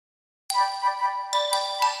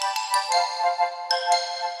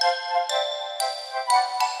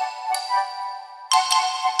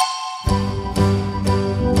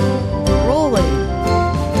Rolling.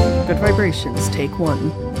 Good Vibrations, take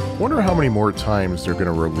 1. Wonder how many more times they're going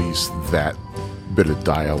to release that bit of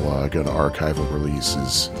dialogue on archival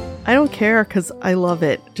releases. I don't care because I love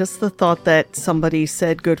it. Just the thought that somebody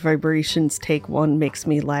said Good Vibrations, take 1 makes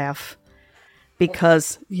me laugh.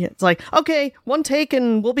 Because it's like, okay, 1 take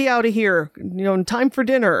and we'll be out of here. Time for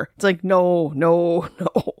dinner. It's like, no.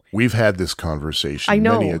 We've had this conversation I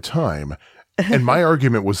know. many a time. And my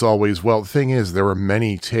argument was always, well, the thing is, there were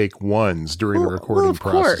many take 1s during the recording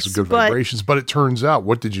process of Good Vibrations. But it turns out,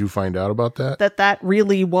 what did you find out about that? That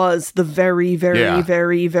really was the very, very,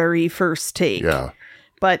 very, very first take. Yeah.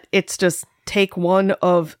 But it's just take 1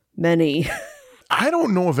 of many. I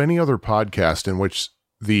don't know of any other podcast in which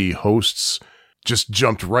the hosts just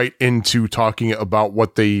jumped right into talking about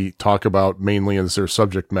what they talk about mainly as their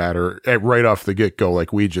subject matter right off the get-go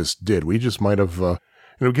like we just did. We just might have,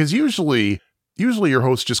 because usually your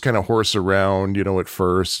hosts just kind of horse around, at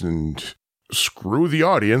first and screw the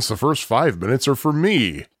audience. The first 5 minutes are for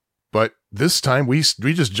me. But this time we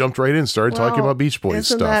just jumped right in and started talking about Beach Boys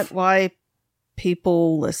stuff. Isn't that why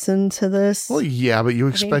people listen to this? Well, yeah, but you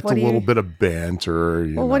expect a little bit of banter.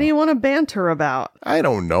 What do you want to banter about? I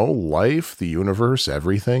don't know. Life, the universe,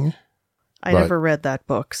 everything. I never read that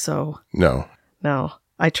book, so... No.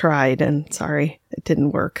 I tried, and sorry, it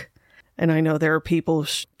didn't work. And I know there are people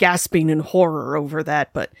gasping in horror over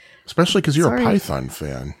that, but... Especially because you're a Python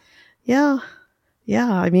fan. Yeah.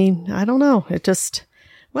 I mean, I don't know. It just...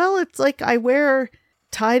 Well, it's like I wear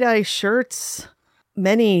tie-dye shirts...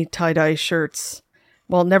 Many tie-dye shirts.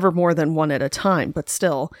 Well, never more than 1 at a time, but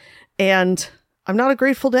still. And I'm not a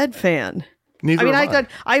Grateful Dead fan. Neither am I.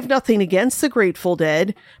 I have nothing against the Grateful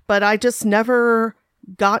Dead, but I just never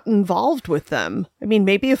got involved with them. I mean,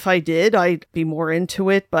 maybe if I did, I'd be more into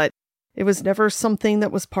it, but it was never something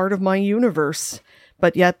that was part of my universe.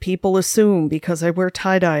 But yet people assume because I wear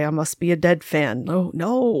tie-dye, I must be a Dead fan.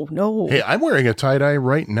 No. Hey, I'm wearing a tie-dye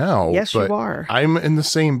right now. Yes, you are. I'm in the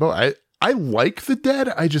same boat. I like the Dead.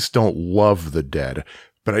 I just don't love the Dead.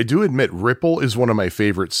 But I do admit Ripple is one of my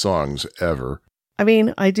favorite songs ever. I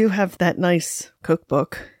mean, I do have that nice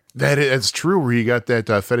cookbook. That's true, where you got that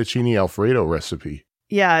fettuccine Alfredo recipe.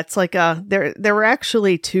 Yeah, it's like there were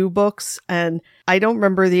actually 2 books, and I don't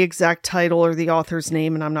remember the exact title or the author's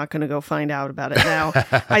name, and I'm not going to go find out about it now.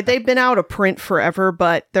 They've been out of print forever,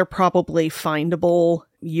 but they're probably findable,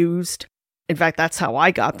 used. In fact, that's how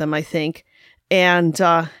I got them, I think. And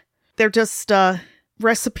they're just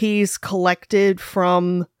recipes collected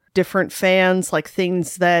from different fans, like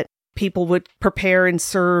things that people would prepare and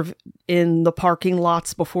serve in the parking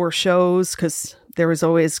lots before shows, because there was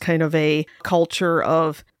always kind of a culture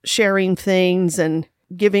of sharing things and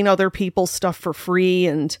giving other people stuff for free,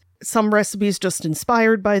 and some recipes just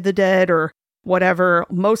inspired by the Dead or whatever.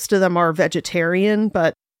 Most of them are vegetarian,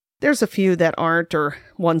 but there's a few that aren't, or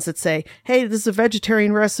ones that say, hey, this is a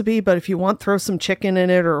vegetarian recipe, but if you want, throw some chicken in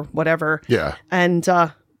it or whatever. Yeah. And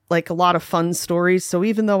like a lot of fun stories. So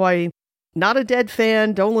even though I'm not a Dead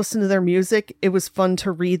fan, don't listen to their music, it was fun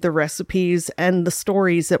to read the recipes and the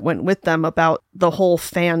stories that went with them about the whole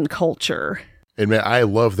fan culture. And man, I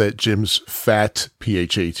love that Jim's fat,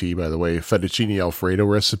 P-H-A-T, by the way, fettuccine Alfredo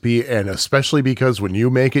recipe. And especially because when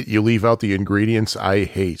you make it, you leave out the ingredients I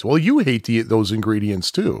hate. Well, you hate those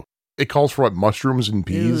ingredients too. It calls for what, mushrooms and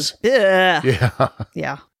peas? Yeah.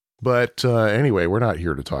 But anyway, we're not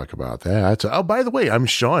here to talk about that. Oh, by the way, I'm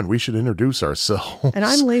Sean. We should introduce ourselves. And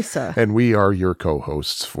I'm Lisa. And we are your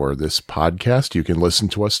co-hosts for this podcast. You can listen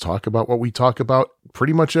to us talk about what we talk about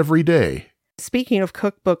pretty much every day. Speaking of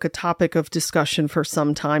cookbook, a topic of discussion for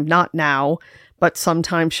some time, not now, but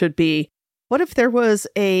sometime should be, what if there was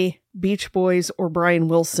a Beach Boys or Brian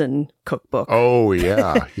Wilson cookbook? Oh,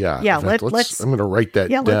 yeah. Yeah, let's I'm going to write that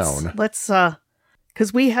down. Let's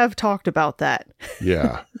because we have talked about that.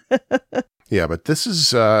 Yeah. Yeah, but this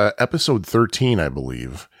is episode 13, I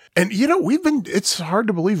believe. And, it's hard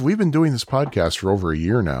to believe we've been doing this podcast for over a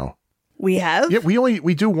year now. We have? Yeah,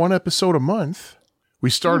 we do 1 episode a month. We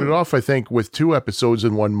started off, I think, with 2 episodes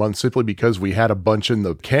in 1 month simply because we had a bunch in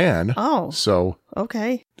the can. Oh. So.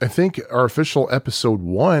 Okay. I think our official episode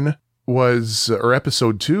 1 or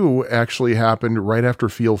episode 2 actually happened right after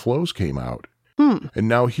Feel Flows came out. And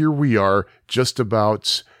now here we are, just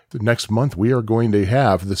about the next month, we are going to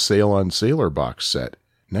have the Sail on Sailor box set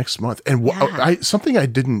next month. And something I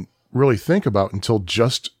didn't really think about until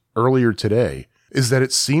just earlier today is that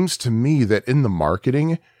it seems to me that in the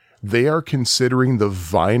marketing, they are considering the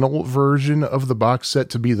vinyl version of the box set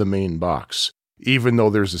to be the main box, even though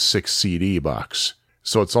there's a 6 CD box.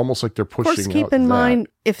 So it's almost like they're pushing out. Of course, keep in mind,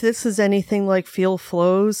 if this is anything like Feel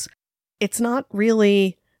Flows, it's not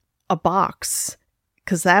really a box,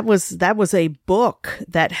 because that was a book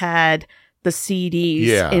that had the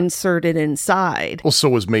CDs inserted inside. Well, so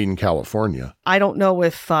was Made in California. I don't know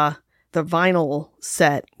if the vinyl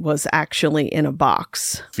set was actually in a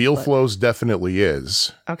box. Feel Flows definitely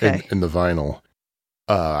is in the vinyl.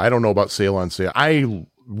 I don't know about Sale on Sale. I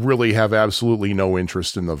really have absolutely no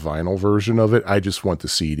interest in the vinyl version of it. I just want the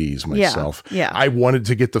CDs myself. Yeah. I wanted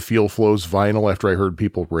to get the Feel Flows vinyl after I heard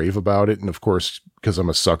people rave about it. And of course, because I'm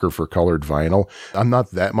a sucker for colored vinyl, I'm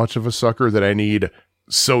not that much of a sucker that I need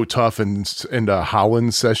So Tough and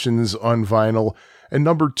Holland sessions on vinyl. And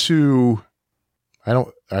number two, I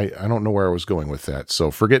don't know where I was going with that.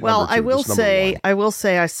 So forget number two. I will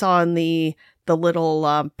say I saw in the little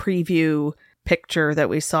preview picture that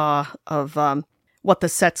we saw of what the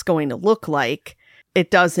set's going to look like.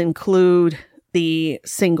 It does include the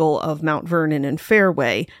single of Mount Vernon and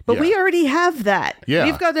Fairway, but we already have that. Yeah.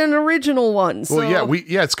 We've got an original one. So. Well,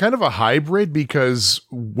 it's kind of a hybrid, because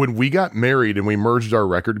when we got married and we merged our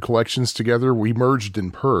record collections together, we merged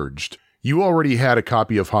and purged. You already had a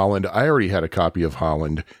copy of Holland. I already had a copy of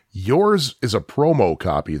Holland. Yours is a promo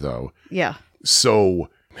copy, though. Yeah. So,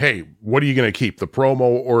 hey, what are you going to keep, the promo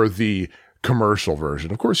or the commercial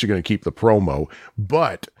version? Of course, you're going to keep the promo,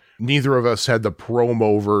 but neither of us had the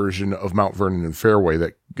promo version of Mount Vernon and Fairway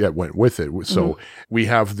that went with it. So we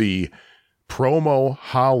have the promo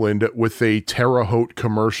Holland with a Terre Haute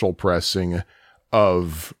commercial pressing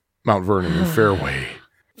of Mount Vernon and Fairway.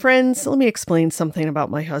 Friends, let me explain something about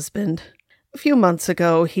my husband. A few months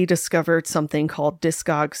ago, he discovered something called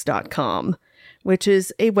Discogs.com, which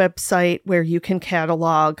is a website where you can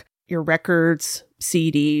catalog your records,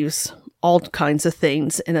 CDs, all kinds of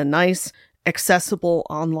things in a nice, accessible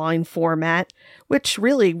online format, which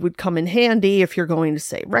really would come in handy if you're going to,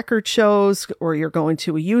 say, record shows, or you're going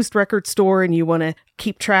to a used record store and you want to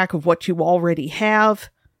keep track of what you already have.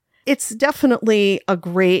 It's definitely a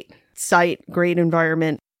great site, great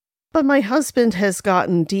environment. But my husband has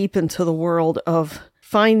gotten deep into the world of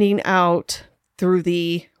finding out through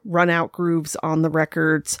the run-out grooves on the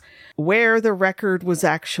records where the record was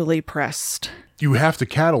actually pressed. You have to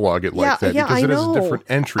catalog it like that because it has a different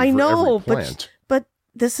entry for every plant. But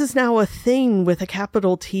this is now a thing with a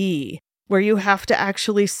capital T, where you have to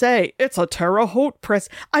actually say, it's a Terre Haute press.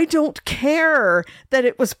 I don't care that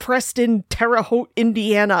it was pressed in Terre Haute,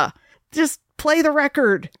 Indiana. Just play the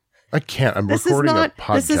record. I can't. I'm recording a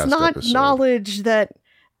podcast This is not episode. knowledge that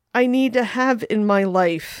I need to have in my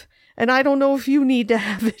life. And I don't know if you need to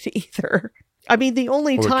have it either. I mean, the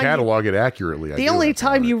only time catalog it accurately. The only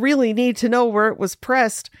time you really need to know where it was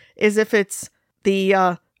pressed is if it's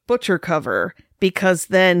the butcher cover, because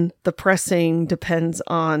then the pressing depends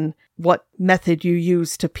on what method you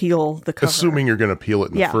use to peel the cover. Assuming you're going to peel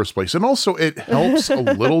it in the first place. And also it helps a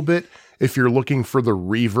little bit if you're looking for the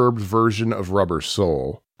reverbed version of Rubber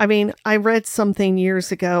Soul. I mean, I read something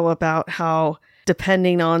years ago about how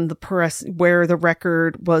depending on the press, where the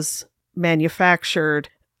record was manufactured,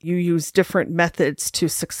 you use different methods to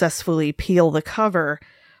successfully peel the cover.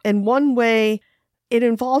 And one way, it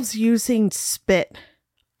involves using spit.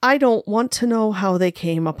 I don't want to know how they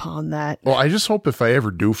came upon that. Well, I just hope if I ever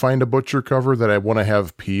do find a butcher cover that I want to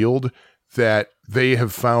have peeled, that they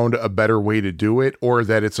have found a better way to do it, or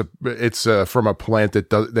that it's from a plant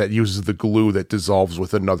that uses the glue that dissolves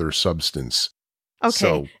with another substance. Okay.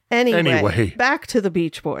 So, anyway, back to the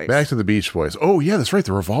Beach Boys. Oh, yeah, that's right.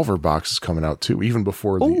 The Revolver box is coming out too, even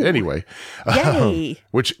before the... Ooh. Anyway. Yay.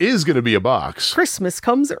 Which is going to be a box. Christmas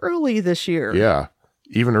comes early this year. Yeah.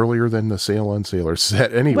 Even earlier than the Sale on Sailor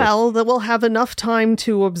set. Anyway. Well, we'll have enough time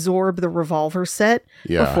to absorb the Revolver set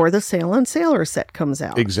before the Sale on Sailor set comes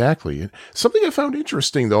out. Exactly. Something I found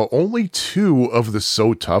interesting, though, only 2 of the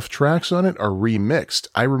So Tough tracks on it are remixed.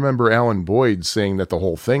 I remember Alan Boyd saying that the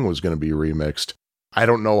whole thing was going to be remixed. I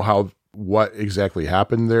don't know what exactly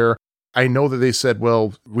happened there. I know that they said,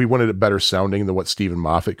 well, we wanted it better sounding than what Stephen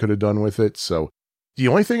Moffat could have done with it. So the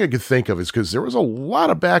only thing I could think of is because there was a lot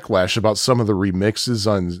of backlash about some of the remixes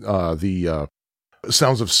on the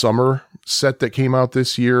Sounds of Summer set that came out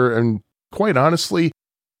this year. And quite honestly,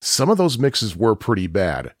 some of those mixes were pretty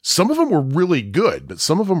bad. Some of them were really good, but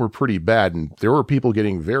some of them were pretty bad. And there were people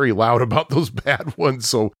getting very loud about those bad ones.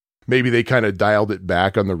 So maybe they kind of dialed it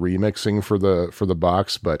back on the remixing for the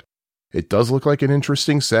box, but it does look like an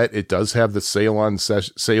interesting set. It does have the Sale on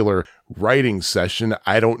Sailor writing session.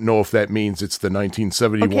 I don't know if that means it's the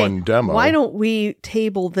 1971 demo. Why don't we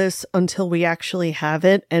table this until we actually have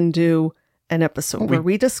it and do an episode where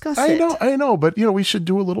we discuss it? I know, but we should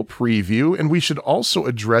do a little preview, and we should also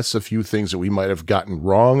address a few things that we might have gotten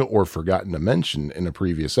wrong or forgotten to mention in a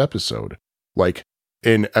previous episode. Like,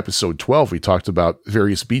 In episode 12, we talked about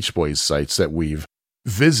various Beach Boys sites that we've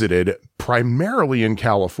visited primarily in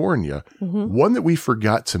California. One that we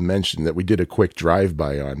forgot to mention that we did a quick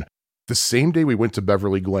drive-by on. The same day we went to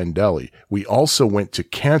Beverly Glen Deli, we also went to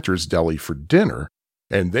Cantor's Deli for dinner,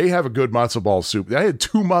 and they have a good matzo ball soup. I had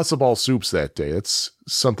 2 matzo ball soups that day. It's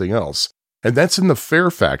something else. And that's in the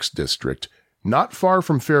Fairfax district, not far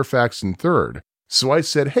from Fairfax and 3rd. So I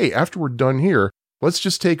said, hey, after we're done here, let's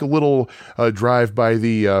just take a little drive by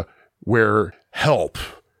the where HELP,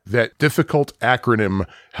 that difficult acronym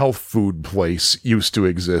health food place, used to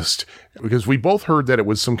exist. Because we both heard that it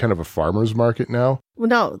was some kind of a farmer's market now.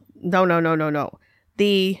 No.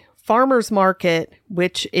 The farmer's market,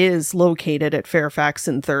 which is located at Fairfax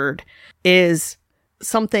and 3rd, is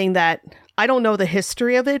something that I don't know the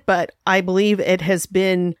history of it, but I believe it has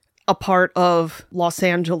been a part of Los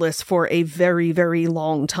Angeles for a very, very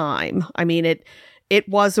long time. I mean, it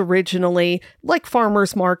was originally like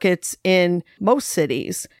farmers markets in most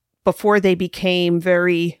cities before they became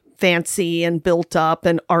very fancy and built up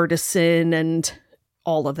and artisan and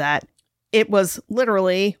all of that. It was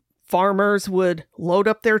literally farmers would load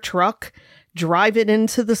up their truck, drive it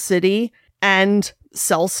into the city, and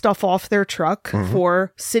sell stuff off their truck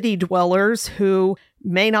for city dwellers who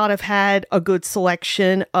may not have had a good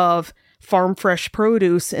selection of farm fresh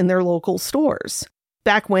produce in their local stores.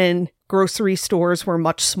 Back when grocery stores were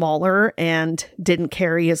much smaller and didn't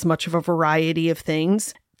carry as much of a variety of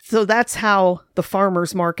things. So that's how the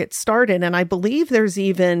farmers market started. And I believe there was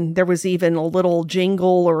even a little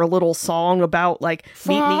jingle or a little song about like,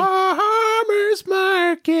 meet me. Farmers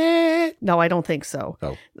market. No, I don't think so.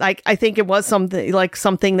 Oh. Like, I think it was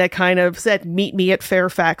something that kind of said, meet me at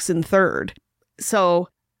Fairfax and 3rd. So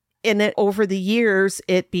over the years,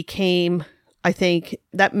 it became, I think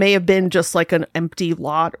that may have been just like an empty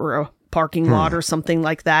lot or a parking lot or something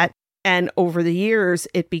like that. And over the years,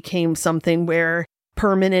 it became something where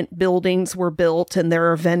permanent buildings were built and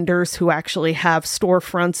there are vendors who actually have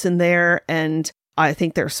storefronts in there. And I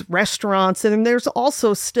think there's restaurants, and there's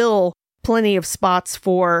also still plenty of spots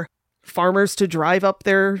for farmers to drive up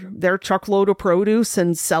their truckload of produce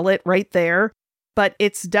and sell it right there. But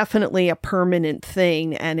it's definitely a permanent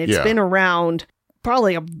thing, and it's been around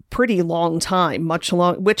probably a pretty long time,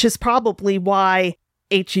 which is probably why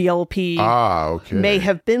H-E-L-P may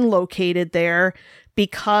have been located there,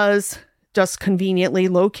 because just conveniently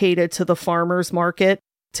located to the farmer's market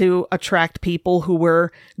to attract people who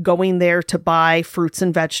were going there to buy fruits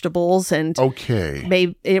and vegetables. And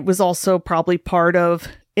it was also probably part of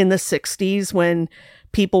in the 60s when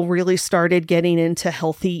people really started getting into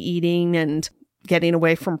healthy eating and getting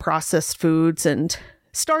away from processed foods and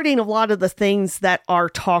starting a lot of the things that are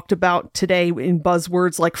talked about today in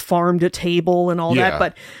buzzwords like farm to table and all that,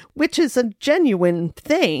 but which is a genuine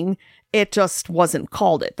thing. It just wasn't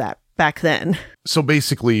called it that back then. So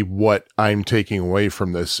basically what I'm taking away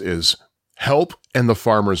from this is HELP and the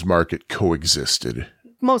farmer's market coexisted.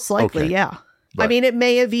 Most likely, yeah. But I mean, it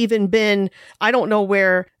may have even been, I don't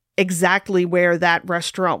know exactly where that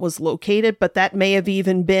restaurant was located, but that may have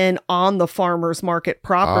even been on the farmer's market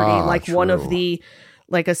property, one of the,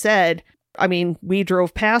 like I said, I mean, we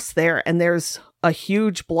drove past there and there's a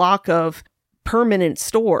huge block of permanent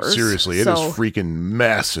stores. Seriously, it is freaking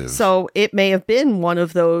massive. So it may have been one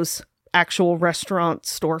of those actual restaurant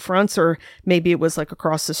storefronts, or maybe it was like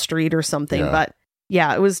across the street or something. Yeah. But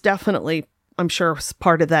yeah, it was definitely, I'm sure,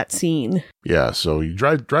 part of that scene. Yeah, so you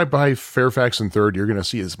drive by Fairfax and 3rd, you're going to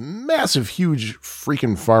see this massive, huge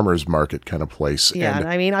freaking farmer's market kind of place. Yeah, and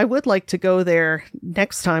I mean, I would like to go there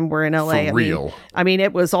next time we're in LA. For real. I mean,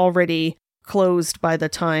 it was already closed by the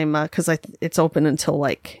time, because it's open until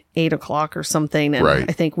like 8 o'clock or something. And I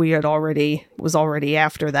think was already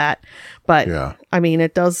after that. But yeah. I mean,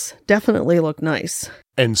 it does definitely look nice.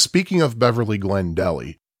 And speaking of Beverly Glen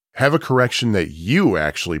Deli, have a correction that you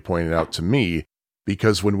actually pointed out to me,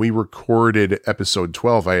 because when we recorded episode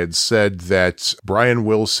 12, I had said that Brian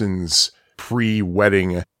Wilson's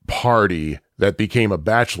pre-wedding party that became a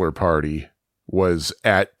bachelor party was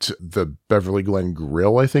at the Beverly Glen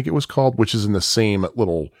Grill, I think it was called, which is in the same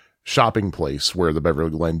little shopping place where the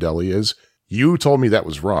Beverly Glen Deli is. You told me that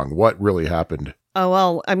was wrong. What really happened? Oh,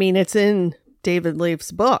 well, I mean, it's in David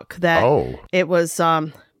Leaf's book that it was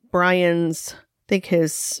Brian's, I think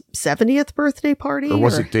his 70th birthday party. Or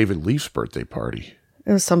was it David Leaf's birthday party?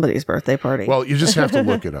 It was somebody's birthday party. Well, you just have to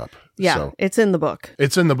look it up. Yeah, it's in the book.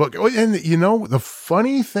 It's in the book. And you know, the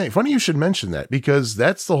funny you should mention that, because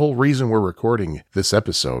that's the whole reason we're recording this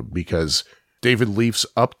episode, because David Leaf's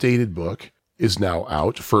updated book is now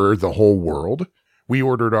out for the whole world. We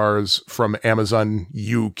ordered ours from Amazon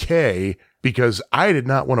UK because I did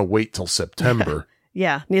not want to wait till September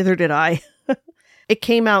Yeah, neither did I. It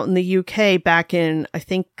came out in the UK back in, I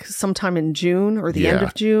think, sometime in June or the end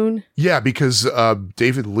of June. Yeah, because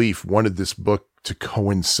David Leaf wanted this book to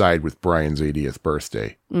coincide with Brian's 80th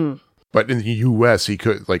birthday. But in the US, he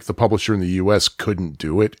could, like, the publisher in the US couldn't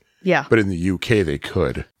do it. Yeah. But in the UK, they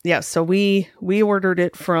could. Yeah, so we ordered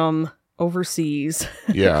it from overseas.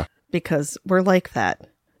 Yeah. Because we're like that.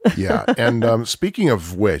 Yeah. And speaking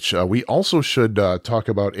of which, we also should talk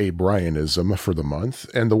about a Brianism for the month.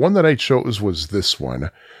 And the one that I chose was this one.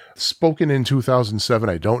 Spoken in 2007.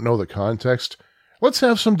 I don't know the context. Let's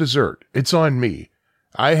have some dessert. It's on me.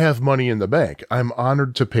 I have money in the bank. I'm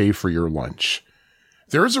honored to pay for your lunch.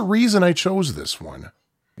 There's a reason I chose this one.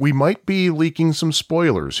 We might be leaking some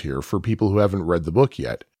spoilers here for people who haven't read the book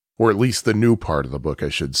yet, or at least the new part of the book, I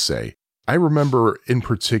should say. I remember in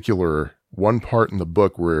particular one part in the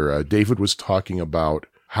book where David was talking about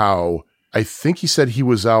how I think he said he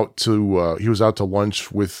was out to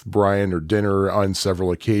lunch with Brian or dinner on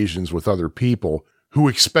several occasions with other people who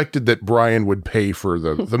expected that Brian would pay for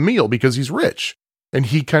the meal because he's rich. And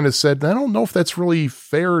he kind of said, I don't know if that's really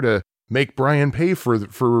fair to make Brian pay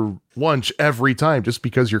for lunch every time just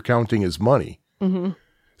because you're counting his money. Mm-hmm.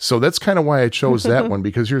 So that's kind of why I chose that one,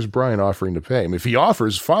 because here's Brian offering to pay him. If he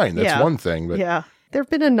offers, fine, that's one thing. But yeah, there have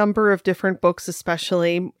been a number of different books,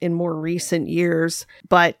 especially in more recent years,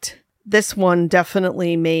 but this one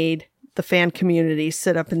definitely made the fan community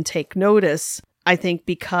sit up and take notice, I think,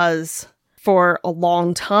 because for a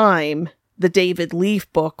long time, the David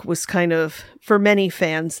Leaf book was kind of, for many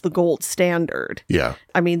fans, the gold standard. Yeah.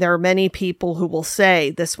 I mean, there are many people who will say,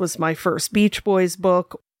 this was my first Beach Boys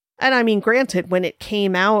book. And I mean, granted, when it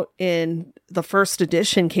came out in, the first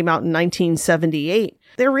edition came out in 1978,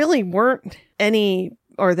 there really weren't any,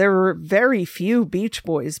 or there were very few Beach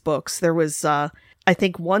Boys books. There was, I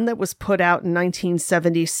think, one that was put out in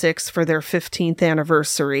 1976 for their 15th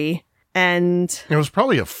anniversary. And it was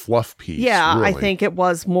probably a fluff piece. Yeah, really. I think it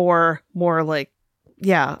was more like,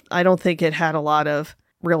 yeah, I don't think it had a lot of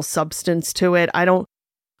real substance to it. I don't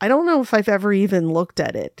know if I've ever even looked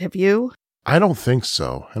at it. Have you? I don't think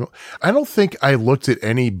so. I don't think I looked at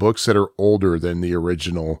any books that are older than the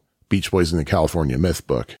original Beach Boys and the California Myth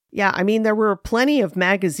book. Yeah, I mean, there were plenty of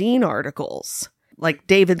magazine articles. Like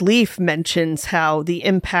David Leaf mentions how the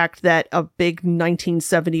impact that a big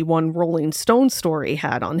 1971 Rolling Stone story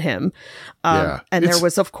had on him. And there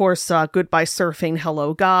was, of course, Goodbye Surfing,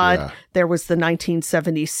 Hello God. Yeah. There was the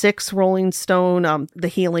 1976 Rolling Stone, The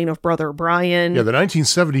Healing of Brother Brian. Yeah, the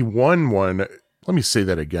 1971 one... Let me say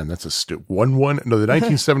that again. That's a the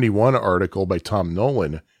 1971 article by Tom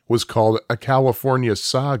Nolan was called A California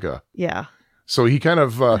Saga. Yeah. So he kind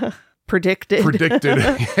of predicted.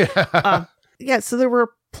 Yeah. So there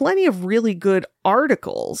were plenty of really good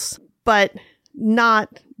articles, but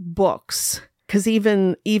not books. Because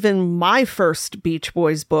even my first Beach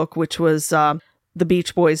Boys book, which was The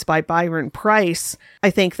Beach Boys by Byron Preiss, I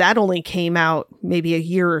think that only came out maybe a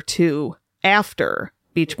year or two after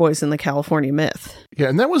Beach Boys and the California Myth. Yeah,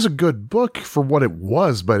 and that was a good book for what it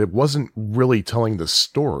was, but it wasn't really telling the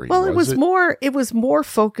story. Well, it was more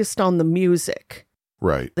focused on the music.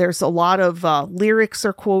 Right. There's a lot of lyrics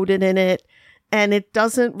are quoted in it, and it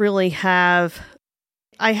doesn't really have...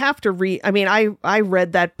 I have to read... I mean, I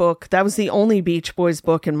read that book. That was the only Beach Boys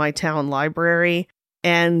book in my town library,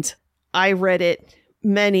 and I read it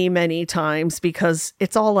many, many times because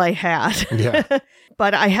it's all I had. Yeah.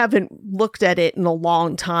 But I haven't looked at it in a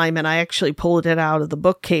long time, and I actually pulled it out of the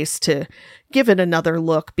bookcase to give it another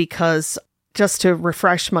look because just to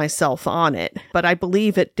refresh myself on it. But I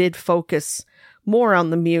believe it did focus more on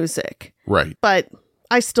the music. Right. But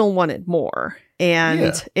I still wanted more.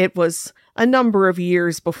 And it was a number of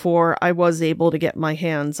years before I was able to get my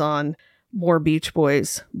hands on more Beach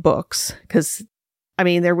Boys books. Because, I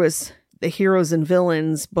mean, there was the Heroes and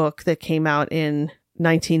Villains book that came out in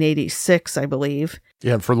 1986, I believe.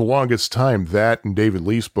 Yeah, and for the longest time, that and David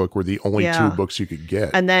Leaf's book were the only two books you could get.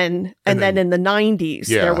 And then in the 90s,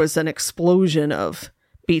 there was an explosion of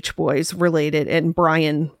Beach Boys related and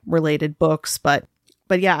Brian related books. But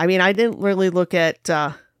yeah, I mean, I didn't really look at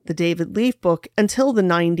the David Leaf book until the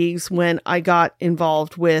 90s when I got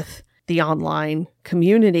involved with the online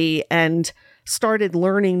community and started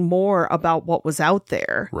learning more about what was out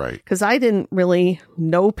there. Right. Because I didn't really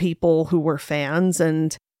know people who were fans,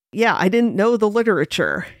 and yeah, I didn't know the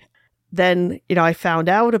literature. Then, I found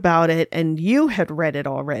out about it, and you had read it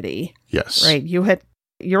already. Yes. Right?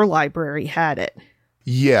 Your library had it.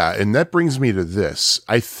 Yeah, and that brings me to this.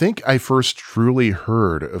 I think I first truly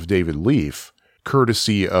heard of David Leaf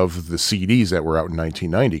courtesy of the CDs that were out in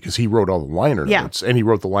 1990, because he wrote all the liner notes, and he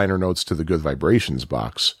wrote the liner notes to the Good Vibrations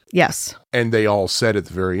box. Yes. And they all said at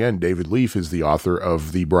the very end, David Leaf is the author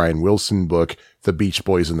of the Brian Wilson book, The Beach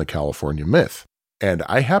Boys and the California Myth. And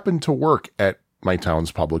I happened to work at my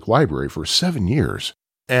town's public library for 7 years.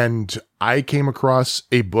 And I came across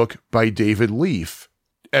a book by David Leaf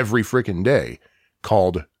every freaking day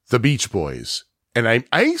called The Beach Boys. And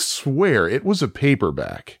I swear it was a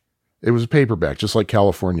paperback. It was a paperback, just like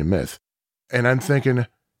California Myth. And I'm thinking,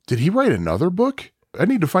 did he write another book? I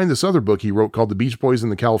need to find this other book he wrote called The Beach Boys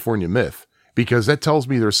and the California Myth, because that tells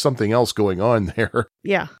me there's something else going on there.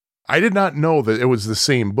 Yeah. I did not know that it was the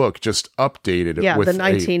same book, just updated. Yeah, with the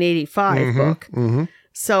 1985 book. Mm-hmm.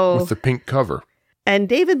 So, with the pink cover. And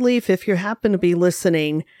David Leaf, if you happen to be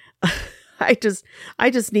listening, I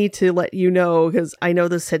just need to let you know, because I know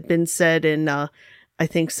this had been said in, I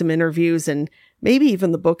think, some interviews and maybe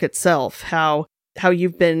even the book itself, how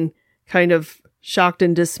you've been kind of shocked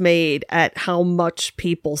and dismayed at how much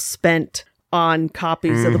people spent on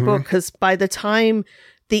copies of the book. Because by the time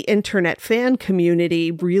the internet fan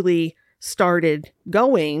community really started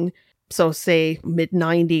going, so say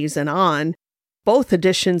mid-90s and on, both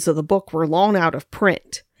editions of the book were long out of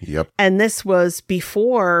print. Yep. And this was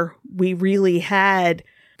before we really had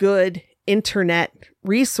good internet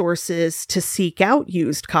resources to seek out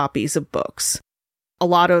used copies of books. A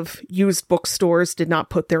lot of used bookstores did not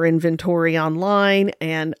put their inventory online,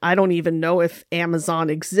 and I don't even know if Amazon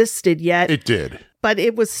existed yet. It did. But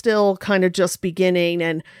it was still kind of just beginning,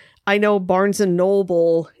 and I know Barnes &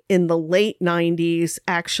 Noble in the late 90s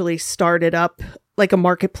actually started up like a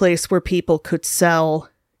marketplace where people could sell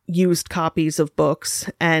used copies of books.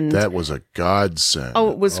 And that was a godsend.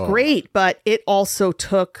 Oh, it was great, but it also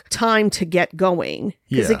took time to get going.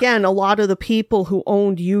 Because again, a lot of the people who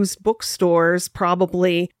owned used bookstores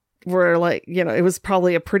probably were like, it was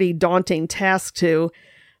probably a pretty daunting task to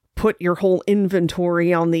put your whole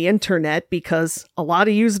inventory on the internet, because a lot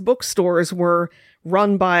of used bookstores were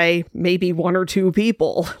run by maybe one or two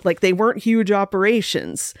people. Like, they weren't huge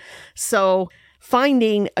operations. So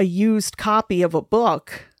finding a used copy of a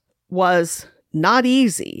book was not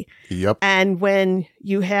easy. Yep. And when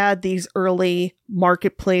you had these early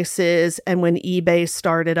marketplaces and when eBay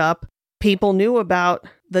started up, people knew about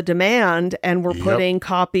the demand and were putting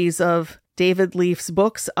copies of David Leaf's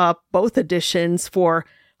books up, both editions, for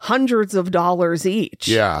hundreds of dollars each.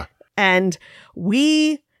 Yeah. And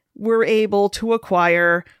we were able to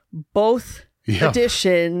acquire both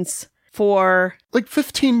editions for like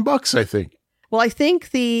 $15, I think. Well, I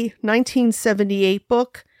think the 1978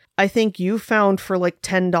 book, I think you found for like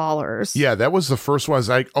 $10. Yeah, that was the first one. I was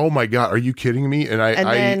like, oh my God, are you kidding me? And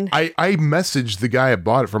I messaged the guy I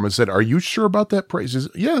bought it from and said, are you sure about that price? He says,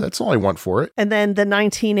 yeah, that's all I want for it. And then the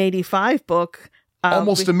 1985 book.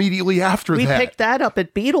 Almost immediately after we picked that up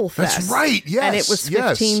at Beetlefest. That's right, yes. And it was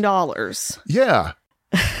 $15. Yeah.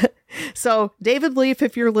 So, David Leaf,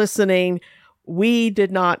 if you're listening, we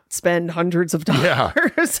did not spend hundreds of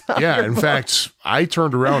dollars. Yeah. In fact, I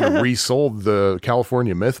turned around and resold the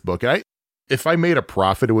California Myth book. If I made a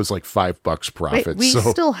profit, it was like $5 profit. Wait, we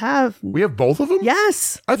still have. We have both of them?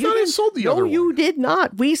 Yes. I thought I sold the other one. No, you did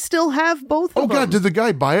not. We still have both of them. Oh, God. Did the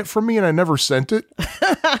guy buy it from me and I never sent it?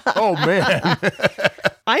 Oh, man.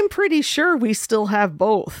 I'm pretty sure we still have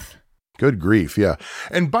both. Good grief, yeah.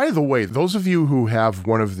 And by the way, those of you who have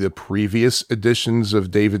one of the previous editions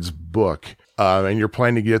of David's book, and you're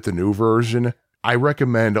planning to get the new version, I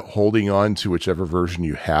recommend holding on to whichever version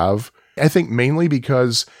you have. I think mainly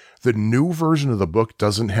because the new version of the book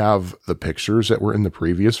doesn't have the pictures that were in the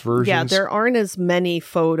previous versions. Yeah, there aren't as many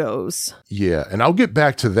photos. Yeah, and I'll get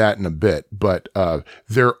back to that in a bit, but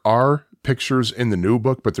there are pictures in the new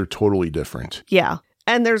book, but they're totally different. Yeah.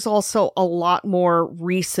 And there's also a lot more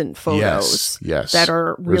recent photos that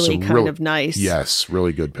are really kind of nice. Yes,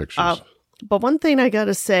 really good pictures. But one thing I got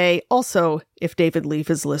to say, also, if David Leaf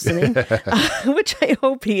is listening, which I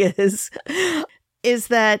hope he is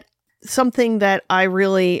that something that I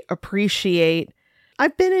really appreciate.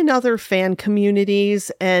 I've been in other fan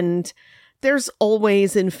communities, and there's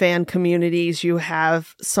always in fan communities, you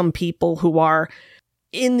have some people who are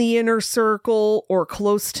in the inner circle or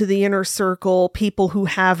close to the inner circle, people who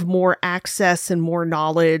have more access and more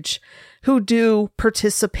knowledge, who do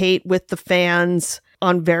participate with the fans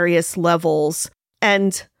on various levels.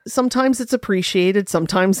 And sometimes it's appreciated,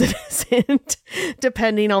 sometimes it isn't,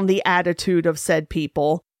 depending on the attitude of said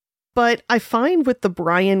people. But I find with the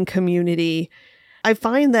Brian community, I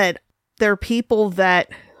find that there are people that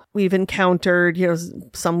we've encountered,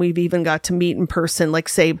 some we've even got to meet in person, like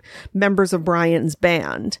say members of Brian's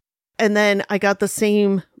band. And then I got the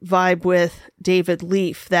same vibe with David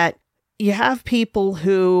Leaf, that you have people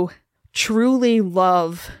who truly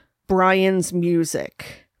love Brian's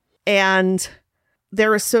music, and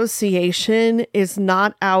their association is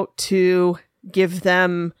not out to give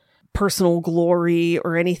them personal glory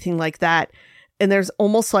or anything like that. And there's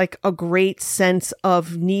almost like a great sense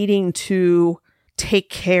of needing to take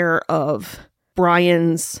care of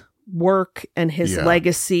Brian's work and his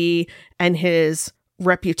legacy and his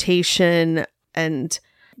reputation and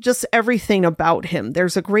just everything about him.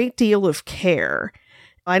 There's a great deal of care.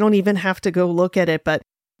 I don't even have to go look at it, but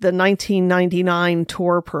the 1999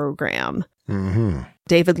 tour program,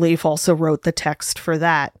 David Leaf also wrote the text for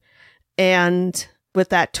that. And with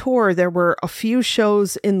that tour, there were a few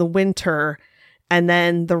shows in the winter, and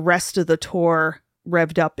then the rest of the tour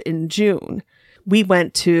revved up in June. We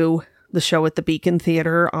went to the show at the Beacon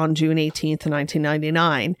Theater on June 18th,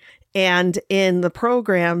 1999. And in the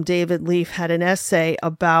program, David Leaf had an essay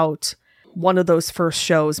about one of those first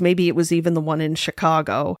shows. Maybe it was even the one in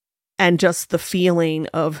Chicago. And just the feeling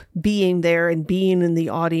of being there and being in the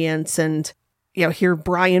audience. And, you know, here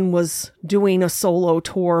Brian was doing a solo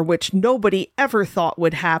tour, which nobody ever thought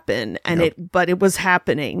would happen. And but it was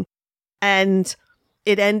happening. And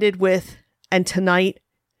it ended with, and tonight,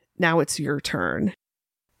 now it's your turn.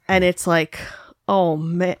 And it's like, oh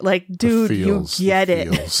man, like, dude, you get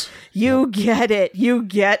it. You get it. You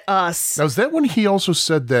get us. Now, is that when he also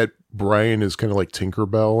said that Brian is kind of like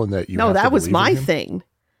Tinkerbell and that you No, that was my thing.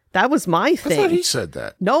 That was my thing. I thought he said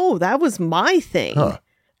that. No, that was my thing.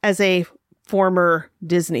 As a former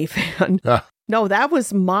Disney fan. No, that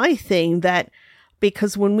was my thing, that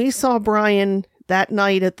because when we saw Brian that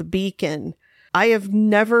night at the Beacon, I have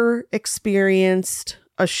never experienced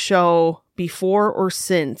a show before or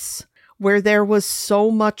since where there was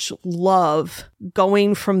so much love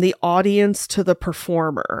going from the audience to the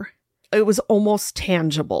performer. It was almost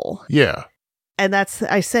tangible. Yeah. And that's,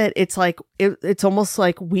 I said, it's like, it's almost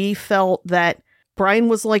like we felt that Brian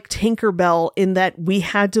was like Tinkerbell in that we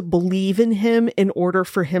had to believe in him in order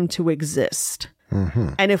for him to exist.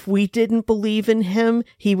 And if we didn't believe in him,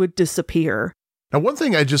 he would disappear. Now, one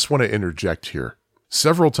thing I just want to interject here.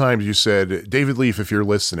 Several times you said, David Leaf, if you're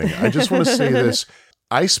listening, I just want to say this.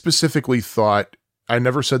 I specifically thought, I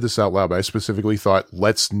never said this out loud, but I specifically thought,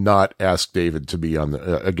 let's not ask David to be on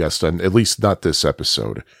a guest on, at least not this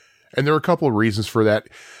episode. And there are a couple of reasons for that.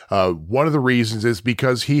 One of the reasons is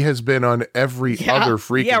because he has been on every other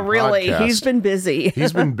freaking podcast. He's been busy.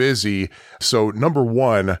 He's been busy. So number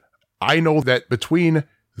one, I know that between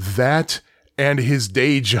that and his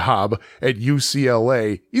day job at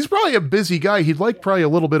UCLA, he's probably a busy guy. He'd like probably a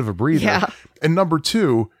little bit of a breather. Yeah. And number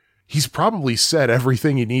two, he's probably said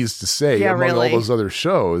everything he needs to say among all those other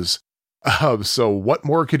shows. So what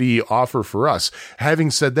more could he offer for us?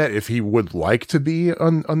 Having said that, if he would like to be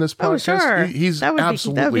on this podcast, he's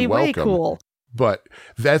absolutely that'd be welcome. Way cool. But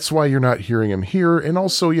that's why you're not hearing him here. And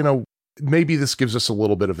also, you know, maybe this gives us a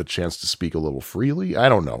little bit of a chance to speak a little freely. I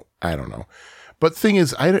don't know. But thing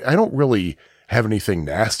is, I don't really have anything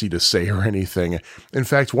nasty to say or anything. In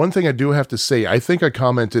fact, one thing I do have to say, I think I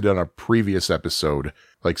commented on a previous episode,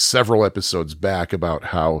 like several episodes back, about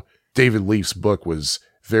how David Leaf's book was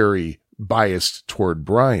very biased toward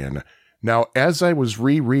Brian. Now, as I was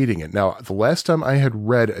rereading it, now, the last time I had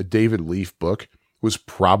read a David Leaf book was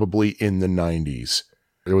probably in the 90s.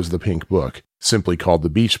 It was the Pink Book, simply called The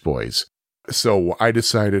Beach Boys. So I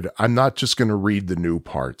decided I'm not just going to read the new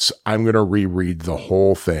parts. I'm going to reread the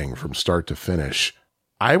whole thing from start to finish.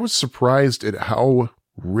 I was surprised at how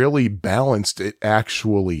really balanced it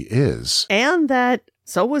actually is. And that,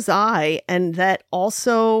 so was I, and that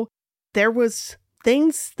also there was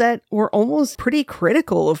things that were almost pretty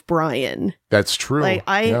critical of Brian. That's true. Like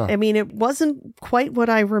I mean, it wasn't quite what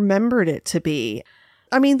I remembered it to be.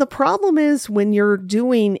 I mean, the problem is when you're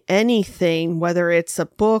doing anything, whether it's a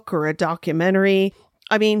book or a documentary,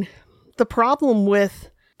 I mean, the problem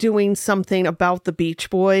with doing something about the Beach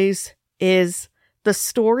Boys is the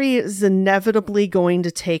story is inevitably going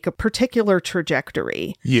to take a particular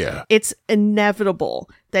trajectory. Yeah. It's inevitable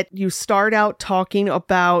that you start out talking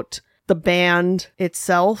about the band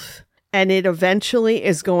itself, and it eventually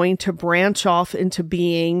is going to branch off into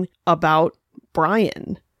being about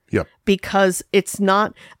Brian. Yep. Because it's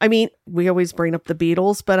not, I mean, we always bring up the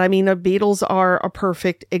Beatles, but I mean, the Beatles are a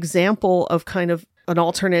perfect example of kind of an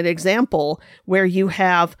alternate example where you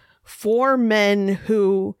have four men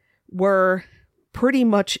who were pretty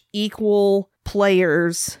much equal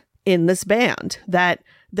players in this band, that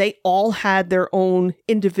they all had their own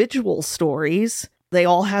individual stories. They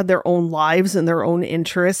all had their own lives and their own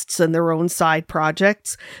interests and their own side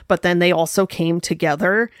projects, but then they also came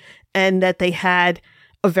together. and that they had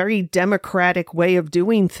a very democratic way of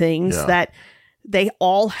doing things, that they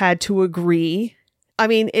all had to agree. I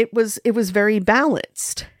mean, it was very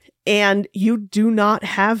balanced. And you do not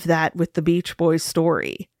have that with the Beach Boys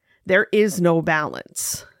story. There is no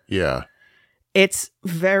balance. Yeah. It's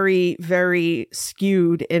very, very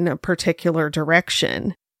skewed in a particular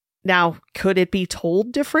direction. Now, could it be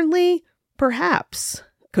told differently? Perhaps.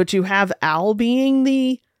 Could you have Al being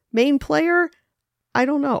the main player? I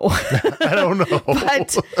don't know. I don't know.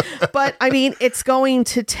 but I mean, it's going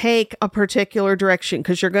to take a particular direction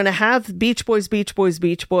because you're going to have Beach Boys,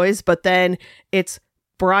 but then it's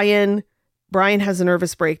Brian has a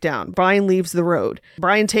nervous breakdown. Brian leaves the road.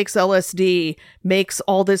 Brian takes LSD, makes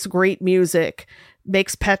all this great music,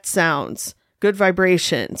 makes pet sounds, good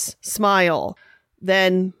vibrations, smile.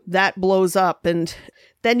 Then that blows up, and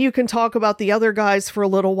then you can talk about the other guys for a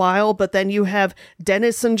little while, but then you have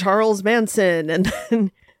Dennis and Charles Manson,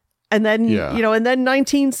 and then you know, and then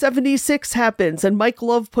 1976 happens, and Mike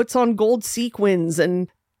Love puts on gold sequins, and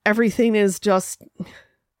everything is just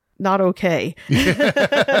not okay.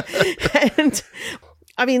 And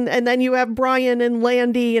I mean, and then you have Brian and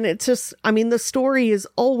Landy, and it's just, I mean, the story is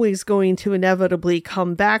always going to inevitably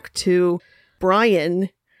come back to Brian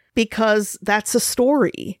because that's a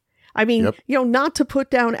story. I mean, you know, not to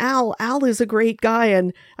put down Al. Al is a great guy.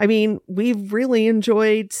 And I mean, we've really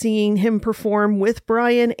enjoyed seeing him perform with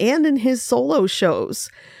Brian and in his solo shows.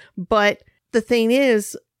 But the thing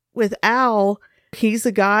is, with Al, he's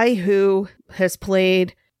a guy who has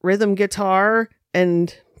played rhythm guitar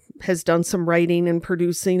and has done some writing and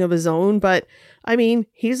producing of his own. But I mean,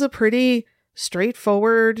 he's a pretty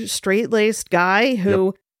straightforward, straight-laced guy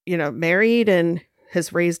who, you know, married and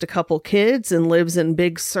has raised a couple kids and lives in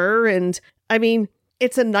Big Sur. And I mean,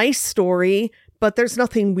 it's a nice story, but there's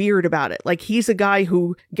nothing weird about it. Like, he's a guy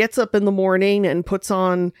who gets up in the morning and puts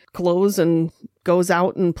on clothes and goes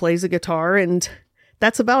out and plays a guitar, and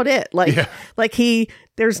that's about it. Like,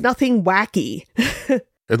 there's nothing wacky.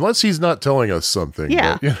 Unless he's not telling us something.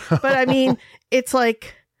 Yeah. But, you know. But I mean, it's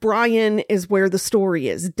like Brian is where the story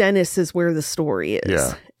is. Dennis is where the story is.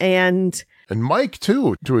 Yeah. And Mike,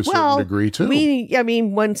 too, to a certain degree, too. I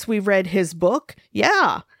mean, once we read his book,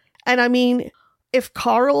 yeah. And I mean, if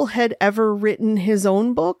Carl had ever written his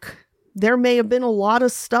own book, there may have been a lot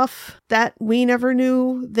of stuff that we never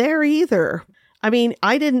knew there either. I mean,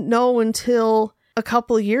 I didn't know until a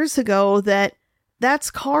couple of years ago that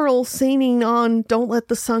that's Carl singing on Don't Let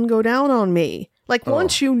the Sun Go Down on Me. Like,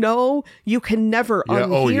 once you know, you can never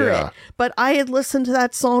unhear it. But I had listened to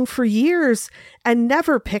that song for years and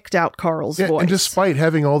never picked out Carl's voice. And despite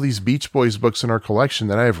having all these Beach Boys books in our collection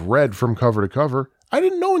that I have read from cover to cover, I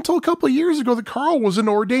didn't know until a couple of years ago that Carl was an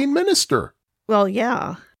ordained minister. Well,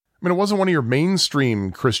 yeah. I mean, it wasn't one of your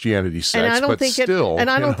mainstream Christianity sects, but still.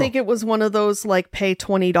 I don't think it was one of those, like, pay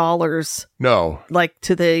 $20. No. Like,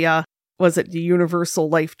 to the, was it the Universal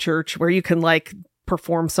Life Church, where you can, like,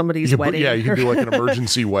 perform somebody's wedding. Yeah, you can do like an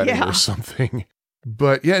emergency wedding or something.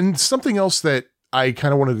 But yeah, and something else that I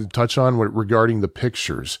kind of wanted to touch on regarding the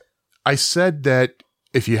pictures. I said that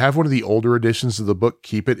if you have one of the older editions of the book,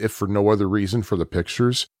 keep it if for no other reason for the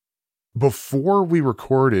pictures. Before we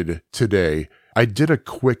recorded today, I did a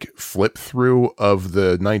quick flip through of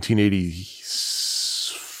the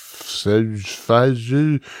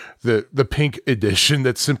 1985, the pink edition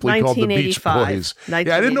that's simply called the Beach Boys. Yeah, I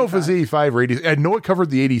didn't know if it was 85 or 80. I know it covered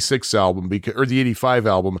the 86 album or the 85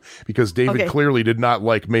 album because David clearly did not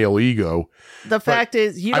like Male Ego. The fact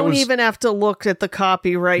is, you don't even have to look at the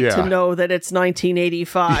copyright to know that it's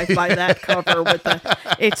 1985 by that cover with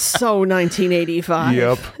it's so 1985.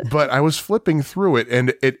 Yep. But I was flipping through it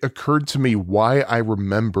and it occurred to me why I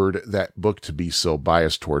remembered that book to be so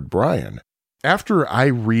biased toward Brian. After I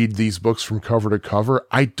read these books from cover to cover,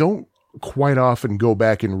 I don't quite often go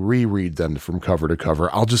back and reread them from cover to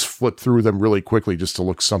cover. I'll just flip through them really quickly just to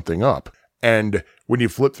look something up. And when you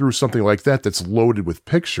flip through something like that that's loaded with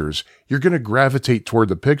pictures, you're going to gravitate toward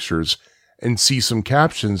the pictures and see some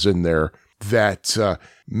captions in there that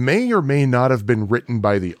may or may not have been written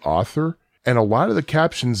by the author. And a lot of the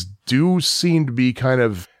captions do seem to be kind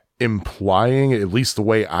of implying, at least the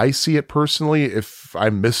way I see it personally, if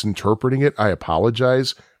I'm misinterpreting it, I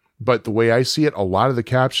apologize. But the way I see it, a lot of the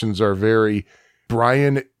captions are very,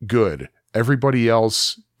 Brian, good. Everybody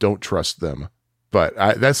else, don't trust them. But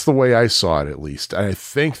that's the way I saw it, at least. I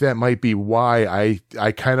think that might be why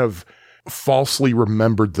I kind of falsely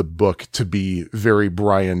remembered the book to be very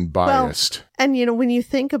Brian biased. Well, and, you know, when you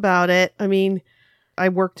think about it, I mean, I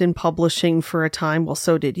worked in publishing for a time. Well,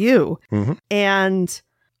 so did you. Mm-hmm. And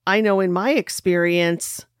I know in my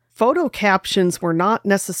experience, photo captions were not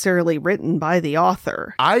necessarily written by the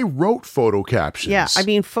author. I wrote photo captions. Yeah, I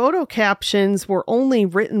mean, photo captions were only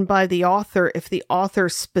written by the author if the author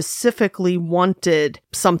specifically wanted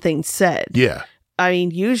something said. Yeah. I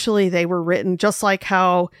mean, usually they were written just like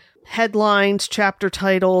how headlines, chapter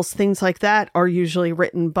titles, things like that are usually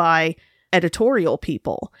written by editorial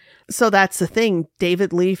people. So that's the thing.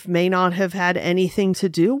 David Leaf may not have had anything to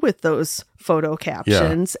do with those photo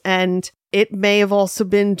captions. Yeah. And it may have also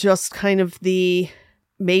been just kind of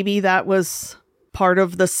maybe that was part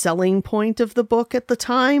of the selling point of the book at the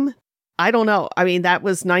time. I don't know. I mean, that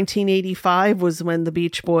was 1985 was when the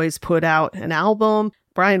Beach Boys put out an album.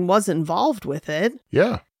 Brian was involved with it.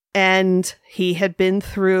 Yeah. And he had been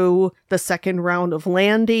through the second round of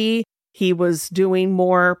Landy. He was doing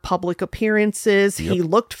more public appearances. Yep. He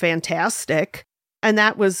looked fantastic. And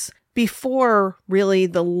that was before really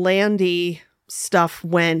the Landy stuff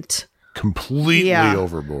went completely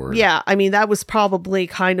overboard. Yeah. I mean, that was probably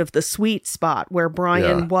kind of the sweet spot where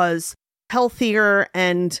Brian was healthier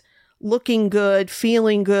and looking good,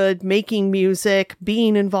 feeling good, making music,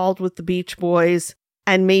 being involved with the Beach Boys.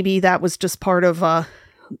 And maybe that was just part of an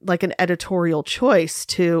editorial choice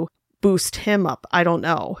to boost him up. I don't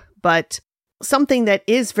know. But something that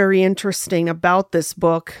is very interesting about this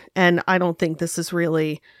book, and I don't think this is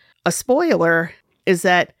really a spoiler, is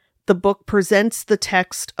that the book presents the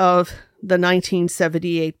text of the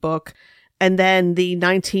 1978 book and then the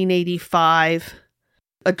 1985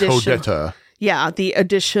 edition. Codetta. Yeah, the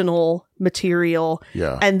additional material.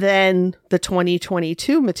 Yeah. And then the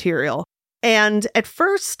 2022 material. And at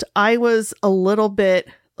first I was a little bit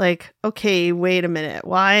like, okay, wait a minute.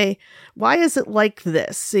 Why is it like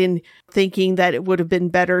this? In thinking that it would have been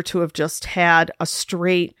better to have just had a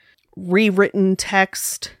straight rewritten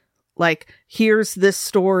text, like here's this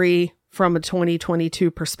story from a 2022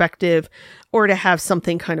 perspective, or to have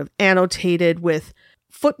something kind of annotated with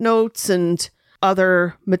footnotes and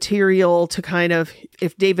other material to kind of,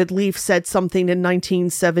 if David Leaf said something in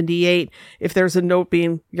 1978, if there's a note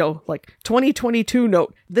being, like 2022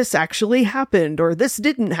 note, this actually happened or this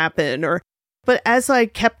didn't happen, but as I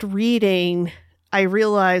kept reading, I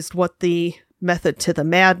realized what the method to the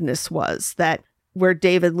madness was, that where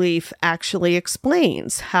David Leaf actually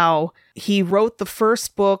explains how he wrote the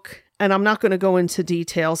first book. And I'm not going to go into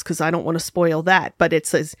details because I don't want to spoil that. But it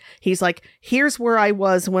says, he's like, here's where I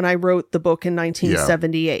was when I wrote the book in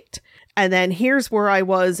 1978. Yeah. And then here's where I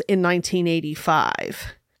was in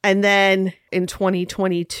 1985. And then in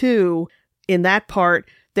 2022, in that part,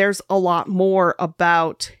 there's a lot more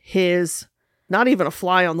about his, not even a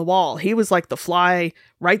fly on the wall. He was like the fly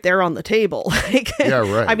right there on the table. Yeah,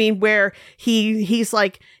 right. I mean, where he's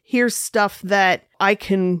like, here's stuff that I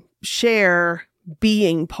can share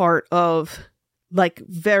being part of like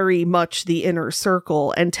very much the inner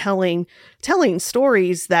circle and telling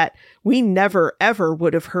stories that we never ever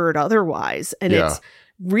would have heard otherwise. And it's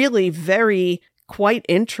really very quite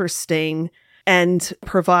interesting and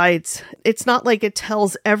provides, it's not like it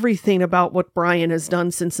tells everything about what Brian has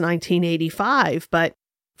done since 1985, but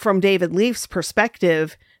from David Leaf's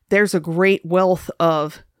perspective, there's a great wealth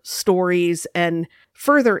of stories and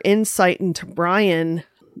further insight into Brian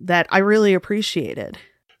that I really appreciated.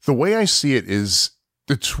 The way I see it is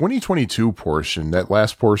the 2022 portion, that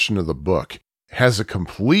last portion of the book, has a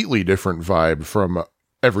completely different vibe from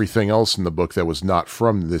everything else in the book that was not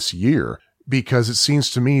from this year. Because it seems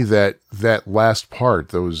to me that that last part,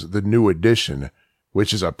 the new edition,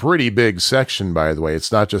 which is a pretty big section, by the way,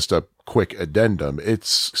 it's not just a quick addendum,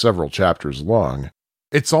 it's several chapters long.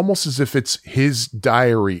 It's almost as if it's his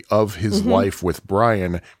diary of his life with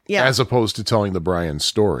Brian, as opposed to telling the Brian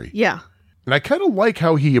story. Yeah. And I kind of like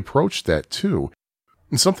how he approached that, too.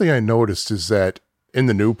 And something I noticed is that in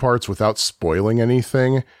the new parts, without spoiling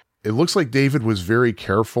anything, it looks like David was very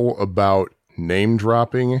careful about name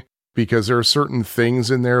dropping, because there are certain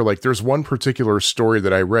things in there. Like there's one particular story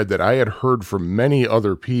that I read that I had heard from many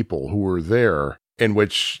other people who were there, in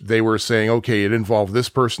which they were saying, okay, it involved this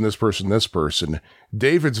person, this person, this person.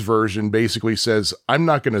 David's version basically says, I'm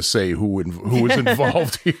not going to say who was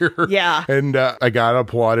involved here. Yeah. And I got to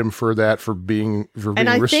applaud him for that, for being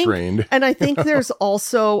restrained. And I think there's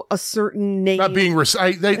also a certain name. Not being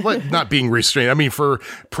restrained. I mean, for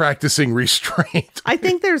practicing restraint. I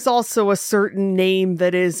think there's also a certain name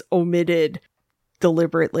that is omitted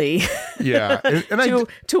deliberately. Yeah. And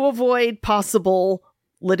to avoid possible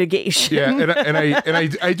litigation. Yeah, and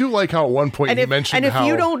I do like how at one point you mentioned if how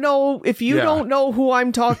you don't know who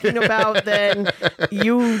I'm talking about, then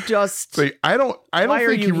you just I don't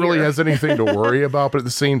think he really has anything to worry about, but at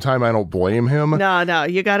the same time I don't blame him. No,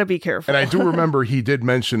 you got to be careful. And I do remember he did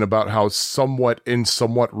mention about how somewhat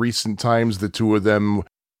recent times the two of them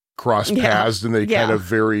crossed paths, and they kind of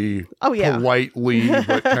very politely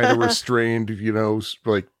but kind of restrained,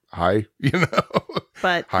 like, hi,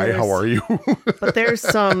 but hi, how are you? But there's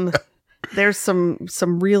some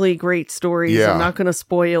really great stories. Yeah. I'm not going to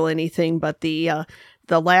spoil anything, but the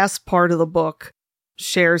last part of the book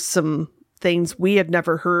shares some things we had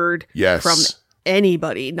never heard from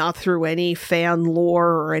anybody, not through any fan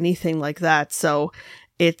lore or anything like that. So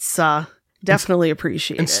it's definitely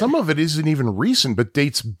appreciated. And some of it isn't even recent, but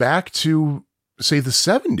dates back to, say, the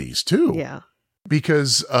 70s too. Yeah.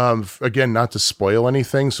 Because, again, not to spoil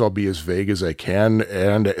anything, so I'll be as vague as I can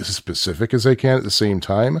and as specific as I can at the same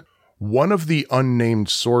time. One of the unnamed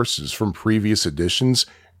sources from previous editions,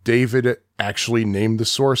 David actually named the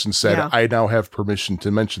source and said, I now have permission to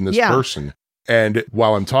mention this person. And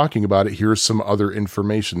while I'm talking about it, here's some other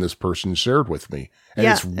information this person shared with me. And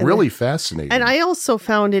it's really fascinating. And I also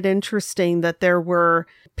found it interesting that there were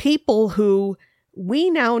people who we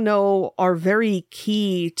now know are very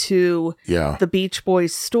key to the Beach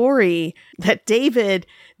Boys story that David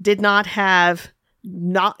did not have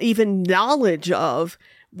not even knowledge of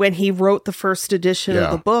when he wrote the first edition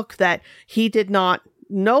of the book, that he did not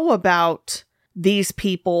know about these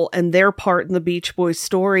people and their part in the Beach Boys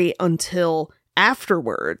story until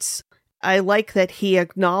afterwards. I like that he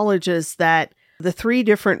acknowledges that the 3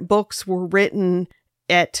 different books were written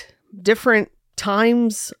at different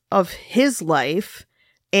times of his life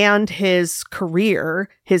and his career,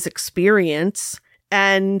 his experience,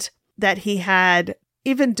 and that he had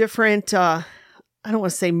even different, I don't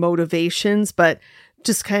want to say motivations, but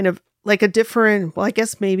just kind of like a different, well, I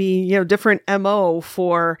guess maybe, different MO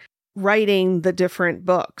for writing the different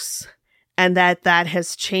books, and that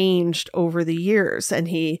has changed over the years. And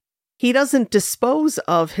he doesn't dispose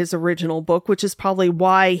of his original book, which is probably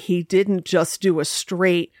why he didn't just do a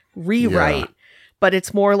straight rewrite, but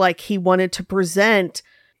it's more like he wanted to present,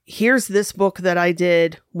 here's this book that I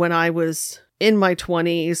did when I was in my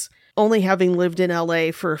 20s, only having lived in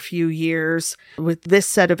LA for a few years with this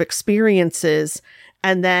set of experiences,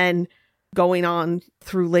 and then going on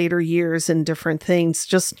through later years and different things,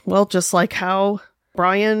 just like how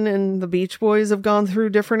Brian and the Beach Boys have gone through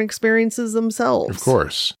different experiences themselves. Of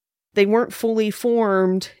course. They weren't fully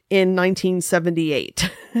formed in 1978.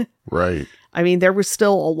 Right. I mean, there was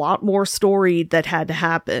still a lot more story that had to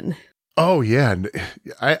happen. Oh, yeah.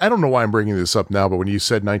 I don't know why I'm bringing this up now, but when you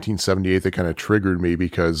said 1978, that kind of triggered me,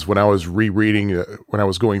 because when I was rereading, when I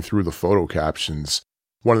was going through the photo captions,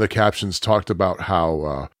 one of the captions talked about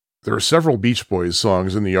how there are several Beach Boys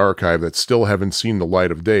songs in the archive that still haven't seen the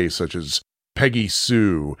light of day, such as Peggy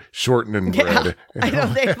Sue, Shorten and Red. I know,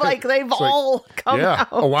 they've all come out.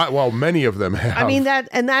 A lot. Well, many of them have. I mean,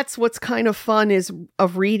 that's what's kind of fun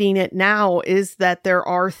of reading it now, is that there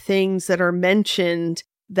are things that are mentioned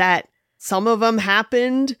that some of them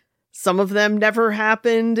happened, some of them never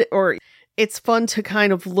happened, or it's fun to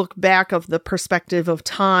kind of look back of the perspective of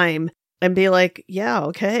time and be like, yeah,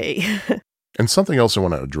 okay. And something else I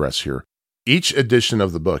want to address here. Each edition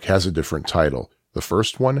of the book has a different title. The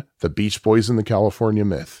first one, The Beach Boys and the California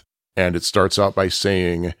Myth. And it starts out by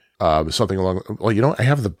saying something along, I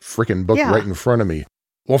have the freaking book right in front of me.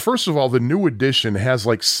 Well, first of all, the new edition has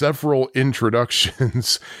like several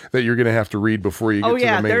introductions that you're going to have to read before you get to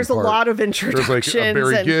the main there's part. A lot of introductions. There's like a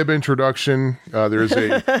Barry Gibb introduction. There's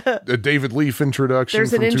a David Leaf introduction.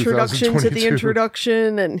 There's an introduction to the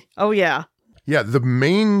introduction. And yeah, the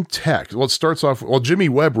main text, well, it starts off, Jimmy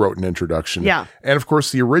Webb wrote an introduction. Yeah. And of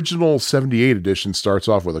course, the original 78 edition starts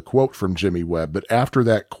off with a quote from Jimmy Webb. But after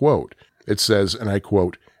that quote, it says, and I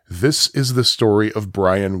quote, "This is the story of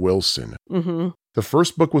Brian Wilson." Mm-hmm. The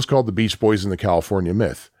first book was called The Beach Boys and the California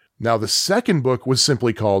Myth. Now, the second book was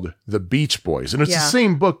simply called The Beach Boys. And it's the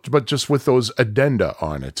same book, but just with those addenda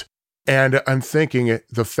on it. And I'm thinking,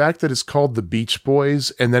 the fact that it's called The Beach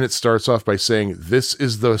Boys, and then it starts off by saying, "This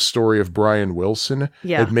is the story of Brian Wilson,"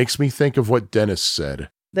 it makes me think of what Dennis said.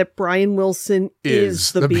 That Brian Wilson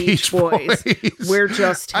is the Beach Boys. We're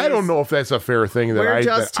just I don't know if that's a fair thing that I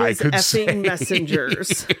could say. We're just his effing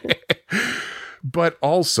messengers. But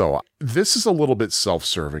also, this is a little bit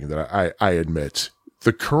self-serving that I admit.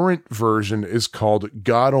 The current version is called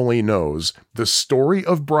God Only Knows, The Story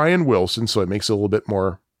of Brian Wilson, so it makes it a little bit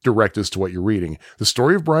more direct as to what you're reading. The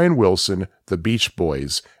Story of Brian Wilson, The Beach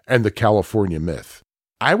Boys, and the California Myth.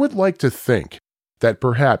 I would like to think that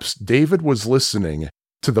perhaps David was listening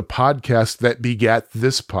to the podcast that begat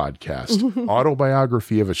this podcast,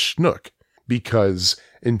 Autobiography of a Schnook, because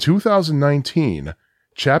in 2019,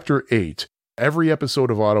 Chapter 8, every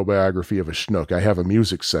episode of Autobiography of a Schnook, I have a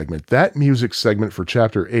music segment. That music segment for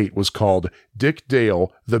Chapter 8 was called Dick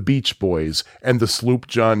Dale, the Beach Boys, and the Sloop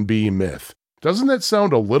John B. Myth. Doesn't that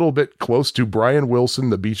sound a little bit close to Brian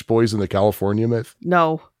Wilson, the Beach Boys, and the California Myth?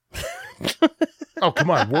 No. Oh,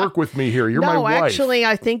 come on, work with me here. You're my wife. No, actually,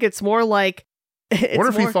 I think it's more like... I wonder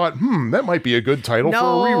if he thought, that might be a good title for a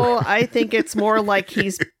rewrite. No, I think it's more like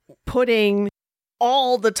he's putting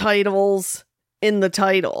all the titles in the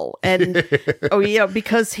title. And,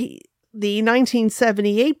 because the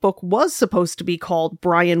 1978 book was supposed to be called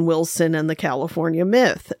Brian Wilson and the California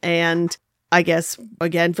Myth. And I guess,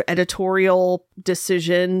 again, for editorial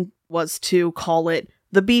decision was to call it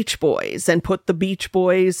The Beach Boys and put the Beach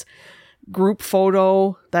Boys group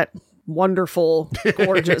photo, that wonderful,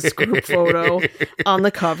 gorgeous group photo on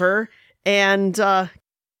the cover. And I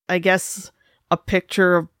guess a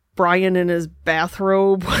picture of Brian in his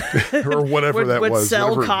bathrobe or whatever would was. Sell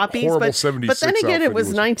whatever copies. But then again, it was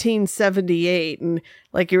 1978. And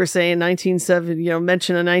like you were saying, mention of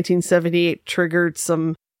 1978 triggered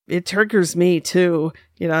it triggers me too.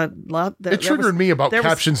 It triggered me about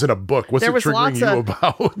captions in a book. What's it triggering you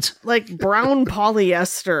about? Like brown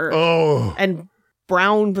polyester. Oh. And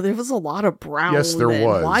brown, but there was a lot of brown. Yes, there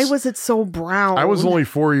was. Why was it so brown? I was only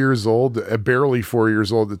 4 years old, barely 4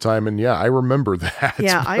 years old at the time, and yeah, I remember that.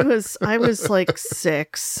 Yeah, I was like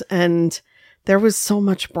 6, and there was so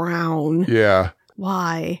much brown. Yeah.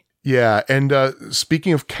 Why? Yeah, and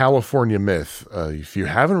speaking of California Myth, if you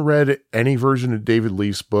haven't read any version of David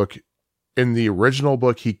Leaf's book, in the original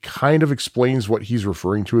book, he kind of explains what he's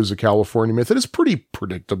referring to as a California Myth. It is pretty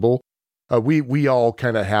predictable. We all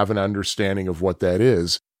kind of have an understanding of what that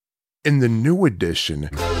is. In the new edition,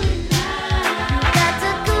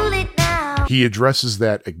 he addresses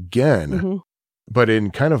that again, but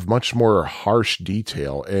in kind of much more harsh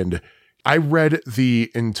detail. And I read the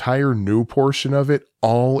entire new portion of it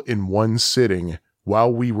all in one sitting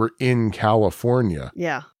while we were in California.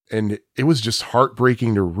 Yeah. And it was just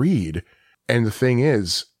heartbreaking to read. And the thing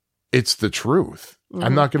is, it's the truth.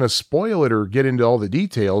 I'm not going to spoil it or get into all the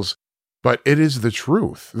details, but it is the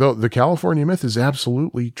truth. The California Myth is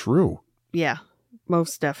absolutely true. Yeah,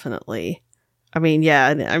 most definitely. I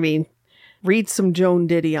mean, read some Joan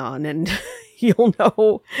Didion and you'll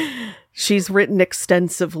know she's written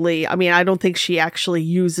extensively. I mean, I don't think she actually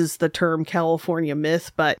uses the term California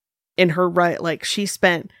Myth, but in her she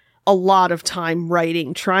spent a lot of time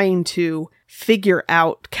writing, trying to figure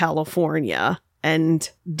out California and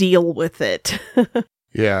deal with it.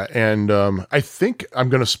 Yeah, and I think I'm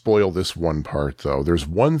going to spoil this one part, though. There's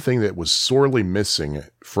one thing that was sorely missing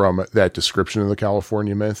from that description of the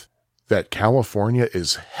California Myth, that California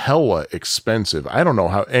is hella expensive. I don't know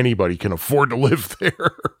how anybody can afford to live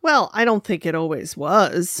there. Well, I don't think it always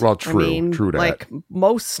was. Well, true, true that. Like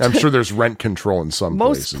most... I'm sure there's rent control in some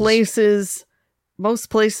places. Most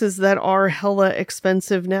places that are hella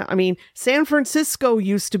expensive now. I mean, San Francisco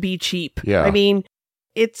used to be cheap. Yeah. I mean...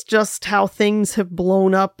 It's just how things have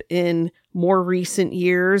blown up in more recent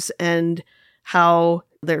years and how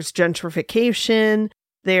there's gentrification,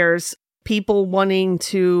 there's people wanting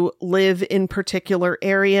to live in particular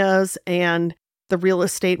areas and the real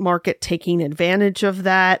estate market taking advantage of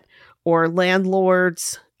that, or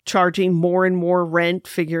landlords charging more and more rent,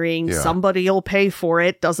 figuring somebody will pay for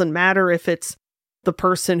it. Doesn't matter if it's the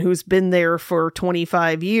person who's been there for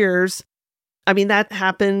 25 years. I mean, that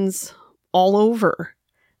happens all over.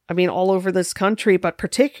 I mean, all over this country, but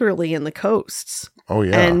particularly in the coasts. Oh,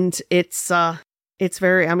 yeah. And it's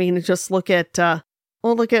very, I mean, just look at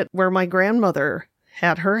where my grandmother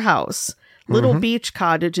had her house. Little beach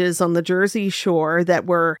cottages on the Jersey Shore that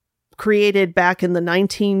were created back in the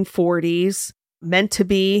 1940s, meant to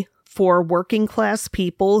be for working class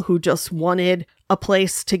people who just wanted a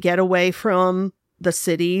place to get away from the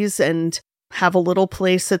cities and have a little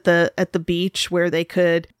place at the beach where they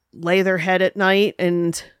could lay their head at night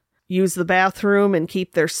and use the bathroom and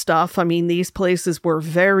keep their stuff. I mean, these places were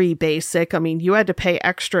very basic. I mean, you had to pay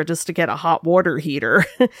extra just to get a hot water heater.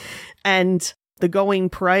 And the going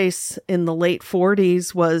price in the late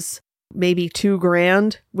 40s was maybe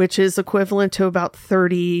 $2,000, which is equivalent to about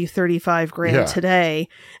 35 grand today.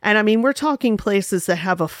 And I mean, we're talking places that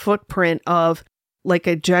have a footprint of like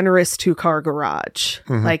a generous 2-car garage,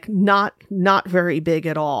 like not very big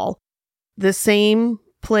at all. The same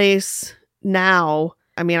place now,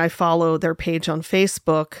 I mean, I follow their page on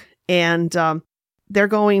Facebook, and they're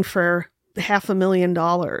going for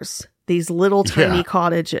 $500,000, these little tiny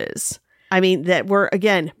cottages. I mean, that were,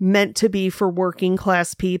 again, meant to be for working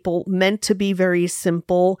class people, meant to be very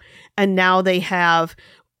simple. And now they have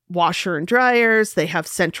washer and dryers, they have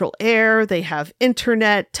central air, they have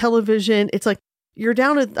internet, television. It's like, you're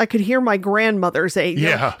down at, I could hear my grandmother say,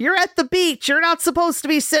 you're at the beach. You're not supposed to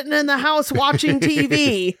be sitting in the house watching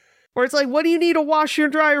TV. Or it's like, what do you need a washer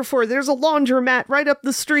and dryer for? There's a laundromat right up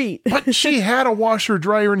the street. But she had a washer,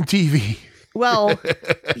 dryer, and TV. Well,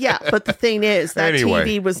 yeah, but the thing is that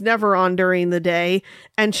TV was never on during the day,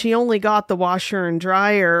 and she only got the washer and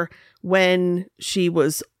dryer when she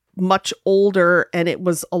was much older, and it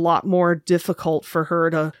was a lot more difficult for her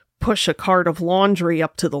to push a cart of laundry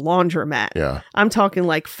up to the laundromat. Yeah. I'm talking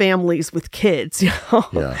like families with kids. You know?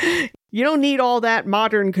 Yeah. You don't need all that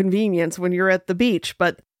modern convenience when you're at the beach,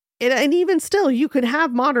 but and even still, you could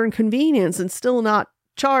have modern convenience and still not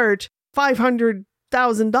charge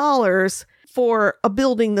 $500,000 for a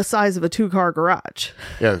building the size of a 2-car garage.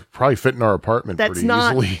 Yeah, probably fit in our apartment pretty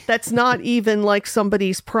easily. That's not even like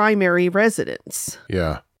somebody's primary residence.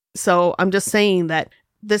 Yeah. So I'm just saying that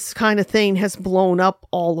this kind of thing has blown up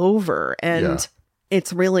all over, and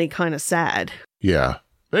it's really kind of sad. Yeah.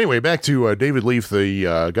 Anyway, back to David Leaf,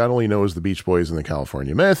 the God Only Knows the Beach Boys and the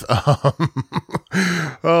California Myth.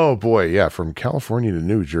 Oh, boy. Yeah, from California to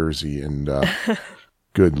New Jersey. And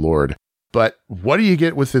good Lord. But what do you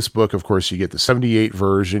get with this book? Of course, you get the 78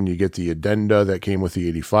 version, you get the addenda that came with the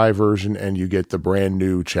 85 version, and you get the brand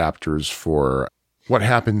new chapters for what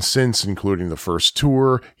happened since, including the first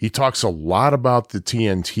tour. He talks a lot about the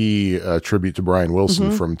TNT tribute to Brian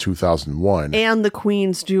Wilson from 2001. And the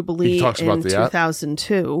Queen's Jubilee in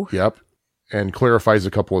 2002. Yep. And clarifies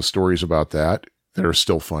a couple of stories about that are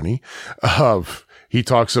still funny. He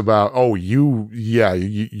talks about,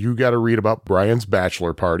 you got to read about Brian's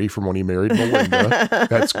bachelor party from when he married Melinda.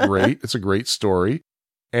 That's great. It's a great story.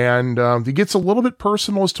 And he gets a little bit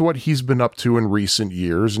personal as to what he's been up to in recent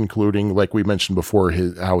years, including, like we mentioned before,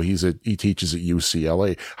 how he teaches at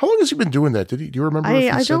UCLA. How long has he been doing that? Do you remember?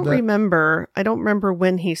 I don't remember. I don't remember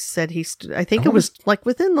when he said I think it was like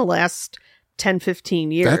within the last 10,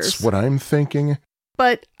 15 years. That's what I'm thinking.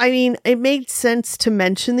 But I mean, it made sense to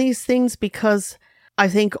mention these things because I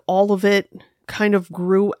think all of it kind of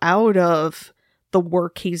grew out of the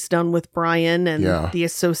work he's done with Brian and the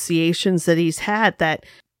associations that he's had, that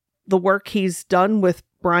the work he's done with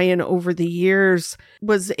Brian over the years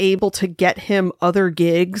was able to get him other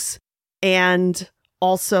gigs and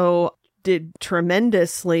also did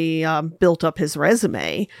tremendously built up his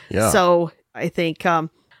resume. Yeah. So I think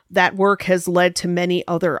that work has led to many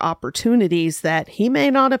other opportunities that he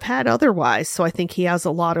may not have had otherwise. So I think he has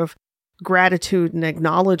a lot of gratitude and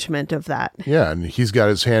acknowledgement of that. Yeah, and he's got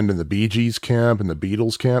his hand in the Bee Gees camp and the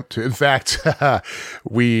Beatles camp too. In fact,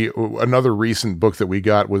 another recent book that we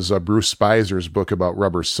got was Bruce Spizer's book about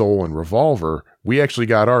Rubber Soul and Revolver. We actually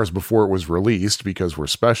got ours before it was released because we're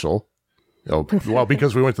special.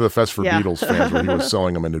 Because we went to the Fest for Beatles fans where he was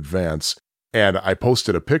selling them in advance. And I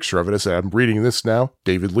posted a picture of it. I said, I'm reading this now.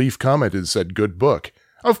 David Leaf commented and said, good book.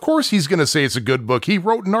 Of course he's going to say it's a good book. He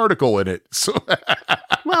wrote an article in it. So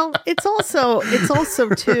well, it's also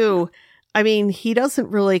too, I mean, he doesn't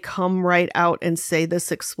really come right out and say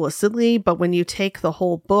this explicitly, but when you take the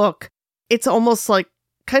whole book, it's almost like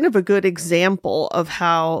kind of a good example of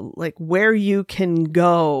how, like, where you can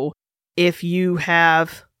go if you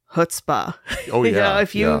have chutzpah. Oh, yeah.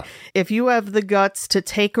 If you have the guts to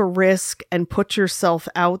take a risk and put yourself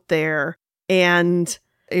out there, and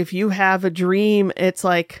if you have a dream, it's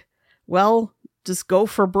like, well, just go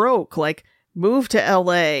for broke. Like, move to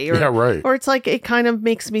LA. Or it's like, it kind of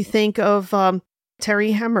makes me think of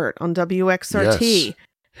Terry Hemmert on WXRT,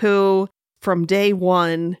 who from day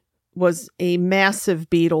one was a massive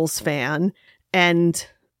Beatles fan. And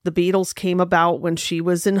the Beatles came about when she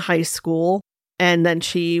was in high school. And then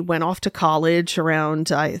she went off to college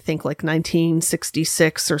around, I think, like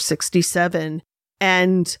 1966 or 67.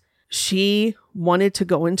 And she wanted to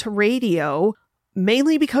go into radio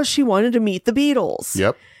mainly because she wanted to meet the Beatles.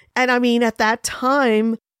 Yep. And I mean, at that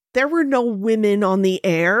time, there were no women on the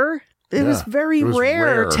air. It was very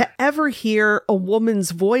rare to ever hear a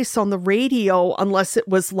woman's voice on the radio unless it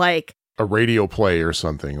was like a radio play or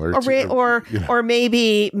something, or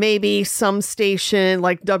maybe some station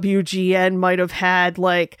like WGN might have had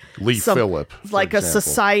like Lee Phillip, like a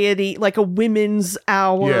society, like a women's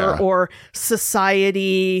hour or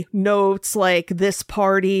society notes, like this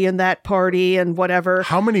party and that party and whatever.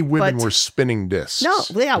 How many women were spinning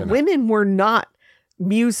discs? Women were not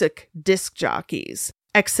music disc jockeys,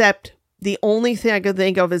 except the only thing I could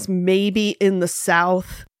think of is maybe in the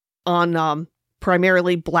South on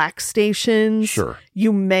primarily black stations. Sure.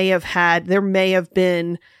 There may have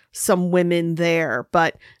been some women there,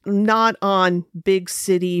 but not on big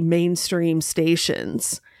city mainstream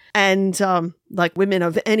stations. And like women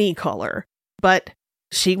of any color. But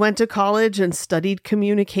she went to college and studied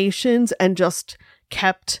communications and just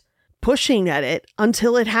kept pushing at it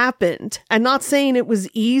until it happened. And not saying it was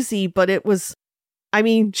easy, but it was, I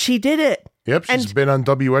mean, she did it. Yep, she's been on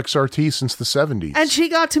WXRT since the 70s. And she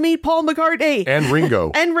got to meet Paul McCartney. And Ringo.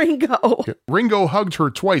 And Ringo. Ringo hugged her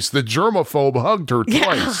twice. The germaphobe hugged her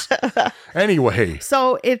twice. Anyway.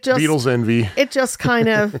 So it just... Beatles envy. It just kind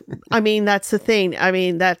of... I mean, that's the thing. I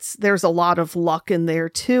mean, there's a lot of luck in there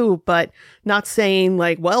too, but not saying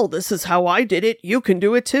like, well, this is how I did it. You can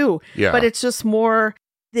do it too. Yeah. But it's just more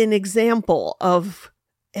an example of,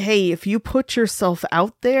 hey, if you put yourself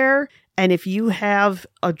out there... And if you have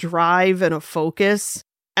a drive and a focus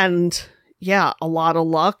and, yeah, a lot of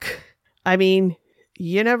luck, I mean,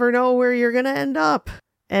 you never know where you're going to end up.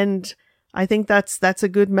 And I think that's a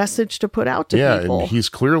good message to put out to people. Yeah, and he's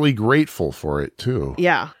clearly grateful for it, too.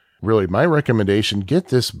 Yeah. Really, my recommendation, get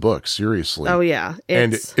this book, seriously. Oh, yeah.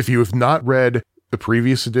 And if you have not read the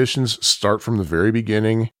previous editions, start from the very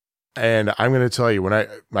beginning. And I'm going to tell you, when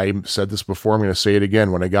I said this before, I'm going to say it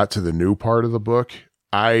again. When I got to the new part of the book,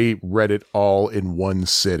 I read it all in one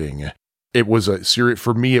sitting. It was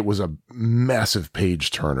for me, it was a massive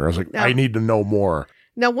page turner. I was like, I need to know more.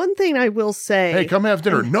 Now, one thing I will say... Hey, come have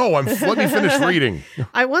dinner. No, let me finish reading.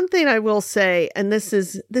 One thing I will say, and this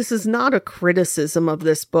is not a criticism of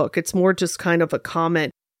this book. It's more just kind of a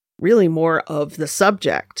comment, really more of the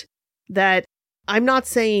subject, that I'm not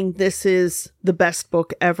saying this is the best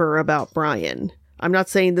book ever about Brian. I'm not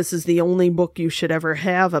saying this is the only book you should ever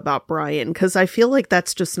have about Brian, because I feel like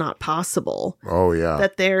that's just not possible. Oh, yeah.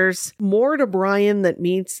 That there's more to Brian than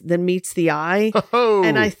meets the eye. Oh.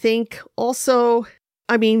 And I think also,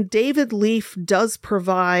 I mean, David Leaf does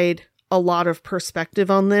provide a lot of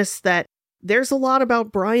perspective on this, that there's a lot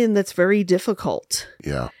about Brian that's very difficult.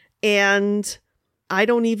 Yeah. And I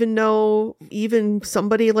don't even know, even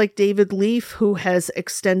somebody like David Leaf, who has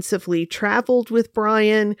extensively traveled with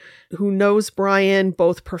Brian, who knows Brian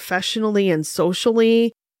both professionally and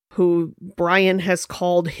socially, who Brian has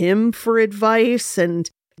called him for advice and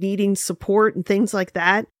needing support and things like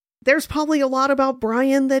that. There's probably a lot about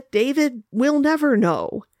Brian that David will never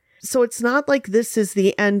know. So it's not like this is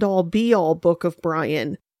the end-all be-all book of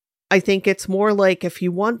Brian. I think it's more like, if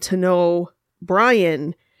you want to know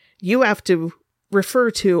Brian, you have to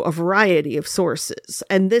refer to a variety of sources,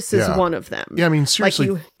 and this is one of them. Yeah, I mean,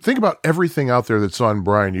 seriously, think about everything out there that's on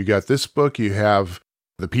Brian. You got this book, you have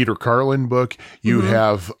the Peter Carlin book, you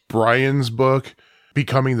have Brian's book,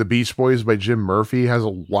 Becoming the Beach Boys by Jim Murphy, has a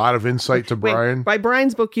lot of insight to Brian. By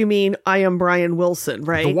Brian's book, you mean I Am Brian Wilson,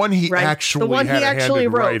 right? The one he actually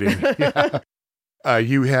wrote. Yeah.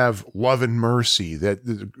 You have Love and Mercy, that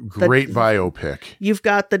great biopic. You've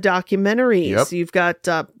got the documentaries. Yep. You've got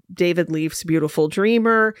David Leaf's Beautiful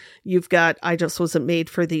Dreamer. You've got I Just Wasn't Made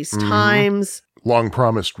for These Times. Long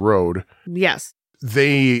Promised Road. Yes.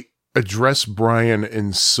 They address Brian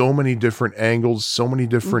in so many different angles, so many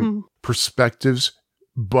different perspectives,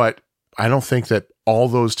 but I don't think that all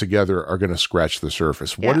those together are going to scratch the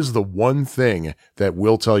surface. Yeah. What is the one thing that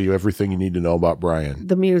will tell you everything you need to know about Brian?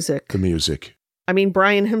 The music. The music. I mean,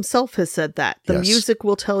 Brian himself has said that. The music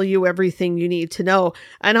will tell you everything you need to know.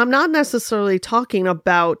 And I'm not necessarily talking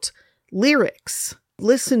about lyrics.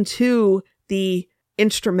 Listen to the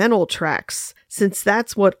instrumental tracks, since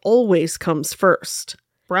that's what always comes first.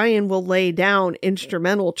 Brian will lay down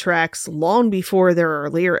instrumental tracks long before there are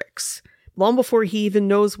lyrics, long before he even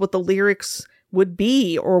knows what the lyrics would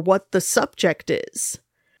be or what the subject is.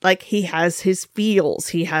 Like, he has his feels,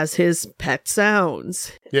 he has his pet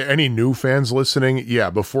sounds. Yeah, any new fans listening,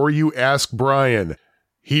 before you ask Brian,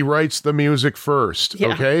 he writes the music first,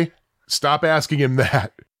 okay? Stop asking him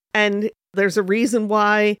that. And there's a reason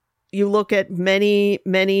why you look at many,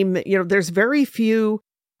 there's very few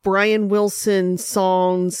Brian Wilson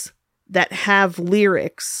songs that have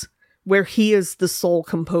lyrics where he is the sole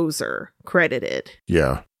composer credited.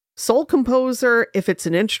 Yeah. Sole composer, if it's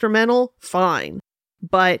an instrumental, fine.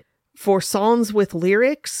 But for songs with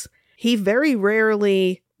lyrics, he very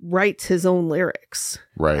rarely writes his own lyrics.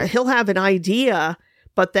 Right. He'll have an idea,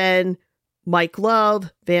 but then Mike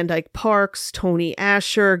Love, Van Dyke Parks, Tony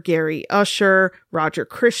Asher, Gary Usher, Roger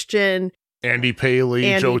Christian, Andy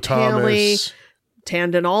Paley, Joe Thomas,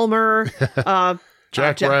 Tandon Almer,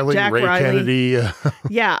 Jack Riley, Ray Kennedy.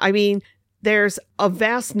 Yeah, I mean, there's a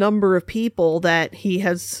vast number of people that he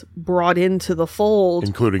has brought into the fold.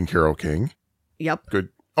 Including Carole King. Yep. Good.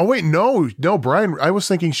 Oh, wait, no, Brian, I was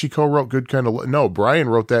thinking she co-wrote Good Kind of... No, Brian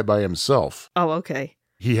wrote that by himself. Oh, okay.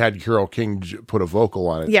 he had Carole King put a vocal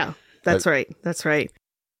on it. Yeah, that's right. That's right.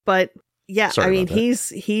 But yeah, Sorry I mean, about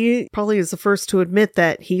that. he probably is the first to admit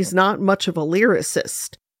that he's not much of a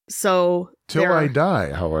lyricist. So Till I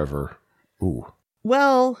Die, however. Ooh.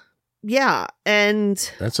 Well, yeah,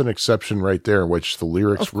 and That's an exception right there, in which the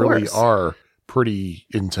lyrics Of really course. are pretty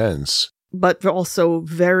intense. but also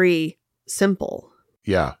very simple.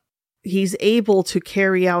 Yeah. He's able to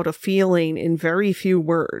carry out a feeling in very few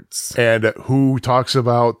words. And who talks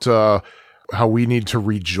about how we need to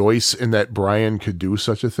rejoice in that Brian could do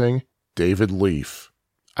such a thing? David Leaf.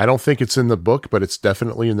 I don't think it's in the book, but it's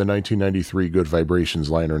definitely in the 1993 Good Vibrations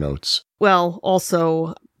liner notes. Well,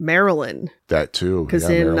 also Marilyn, That too. because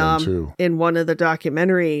Yeah, Marilyn too. in one of the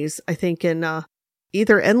documentaries, I think in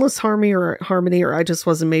either Endless Harmony or I Just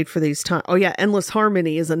Wasn't Made for These Times. Oh yeah, Endless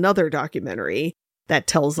Harmony is another documentary that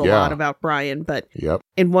tells a lot about Brian. But Yep.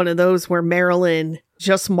 in one of those where Marilyn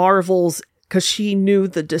just marvels because she knew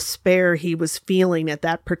the despair he was feeling at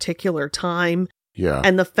that particular time. Yeah.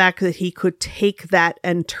 And the fact that he could take that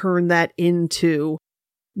and turn that into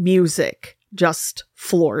music just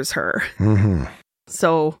floors her. Mm-hmm.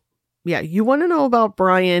 So, yeah, you want to know about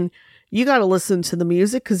Brian, you got to listen to the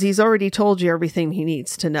music because he's already told you everything he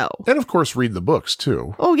needs to know. And of course, read the books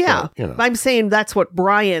too. Oh, yeah. But, you know. I'm saying that's what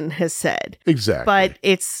Brian has said. Exactly. But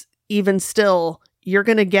it's even still, you're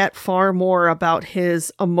going to get far more about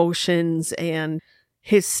his emotions and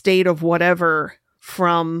his state of whatever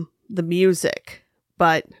from the music.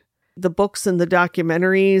 But the books and the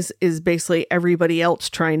documentaries is basically everybody else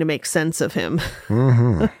trying to make sense of him.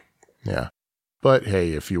 Mm-hmm. Yeah. But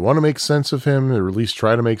hey, if you want to make sense of him, or at least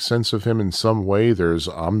try to make sense of him in some way, there's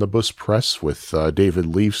Omnibus Press with David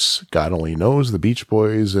Leaf's God Only Knows, the Beach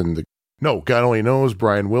Boys, and God Only Knows,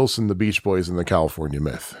 Brian Wilson, the Beach Boys, and the California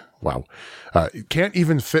Myth. Wow. It can't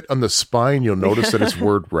even fit on the spine. You'll notice that it's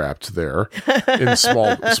word wrapped there in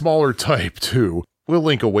smaller type too. We'll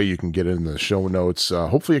link a way you can get it in the show notes.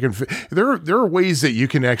 Hopefully you can there are ways that you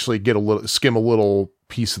can actually get skim a little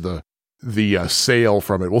piece of the sale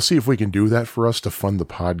from it. We'll see if we can do that for us to fund the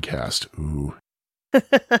podcast. Ooh.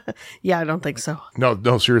 Yeah, I don't think so.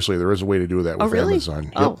 No, seriously, there is a way to do that with really?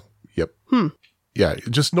 Amazon. Oh. Yep. Yeah,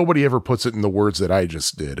 just nobody ever puts it in the words that I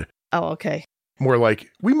just did. Oh, okay. More like,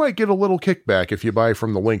 we might get a little kickback if you buy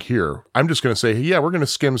from the link here. I'm just going to say, yeah, we're going to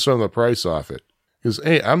skim some of the price off it. Because,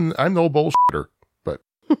 hey, I'm no bullshitter. But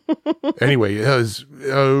anyway, is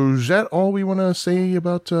that all we want to say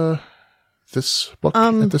about this book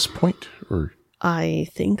at this point? Or I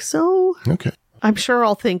think so. okay. I'm sure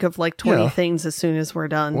I'll think of like 20 Yeah. things as soon as we're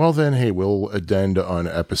done. Well, then, hey, we'll addend on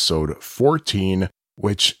episode 14,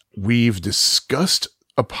 which we've discussed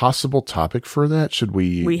a possible topic for that. Should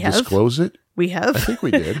we have? disclose it? We have? I think we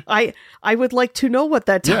did. I would like to know what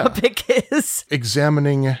that Yeah. topic is.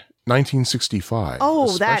 Examining 1965. Oh,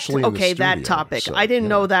 especially in the that studio. topic. So, I didn't yeah.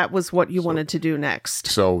 know that was what you wanted to do next.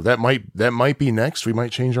 So that might be next. We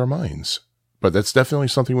might change our minds. But that's definitely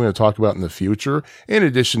something we're going to talk about in the future, in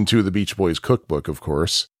addition to the Beach Boys cookbook, of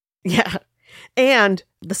course. Yeah. And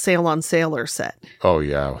the Sail on Sailor set. Oh,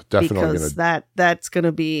 yeah. Definitely Because going to... that's going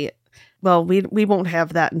to be, well, we won't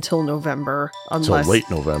have that until November. Until Unless, late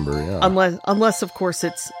November, yeah. unless, of course,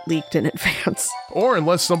 it's leaked in advance. Or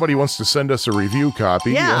unless somebody wants to send us a review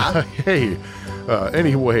copy. Yeah. Hey,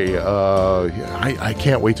 anyway, I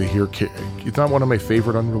can't wait to hear... It's not one of my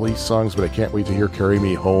favorite unreleased songs, but I can't wait to hear Carry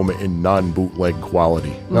Me Home in non-bootleg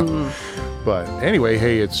quality. But anyway,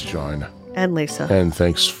 hey, it's John. And Lisa. And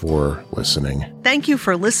thanks for listening. Thank you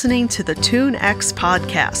for listening to the Tune X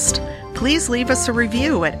podcast. Please leave us a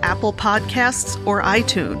review at Apple Podcasts or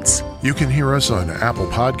iTunes. You can hear us on Apple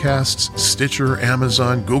Podcasts, Stitcher,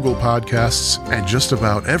 Amazon, Google Podcasts, and just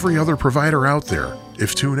about every other provider out there.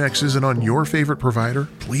 If TuneX isn't on your favorite provider,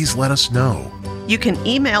 please let us know. You can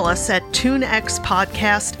email us at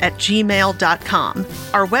tunexpodcast@gmail.com.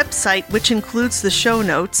 Our website, which includes the show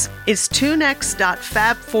notes, is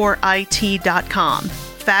tunex.fab4it.com.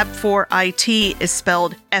 Fab4it is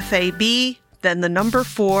spelled F-A-B, then the number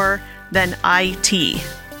 4, then I-T.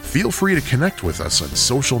 Feel free to connect with us on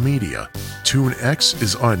social media. TuneX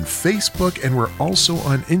is on Facebook, and we're also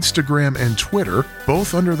on Instagram and Twitter,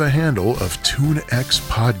 both under the handle of TuneX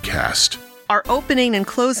Podcast. Our opening and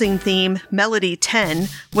closing theme, Melody 10,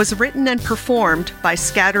 was written and performed by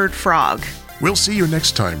Scattered Frog. We'll see you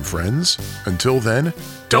next time, friends. Until then,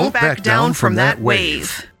 Don't back down from that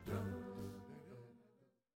wave.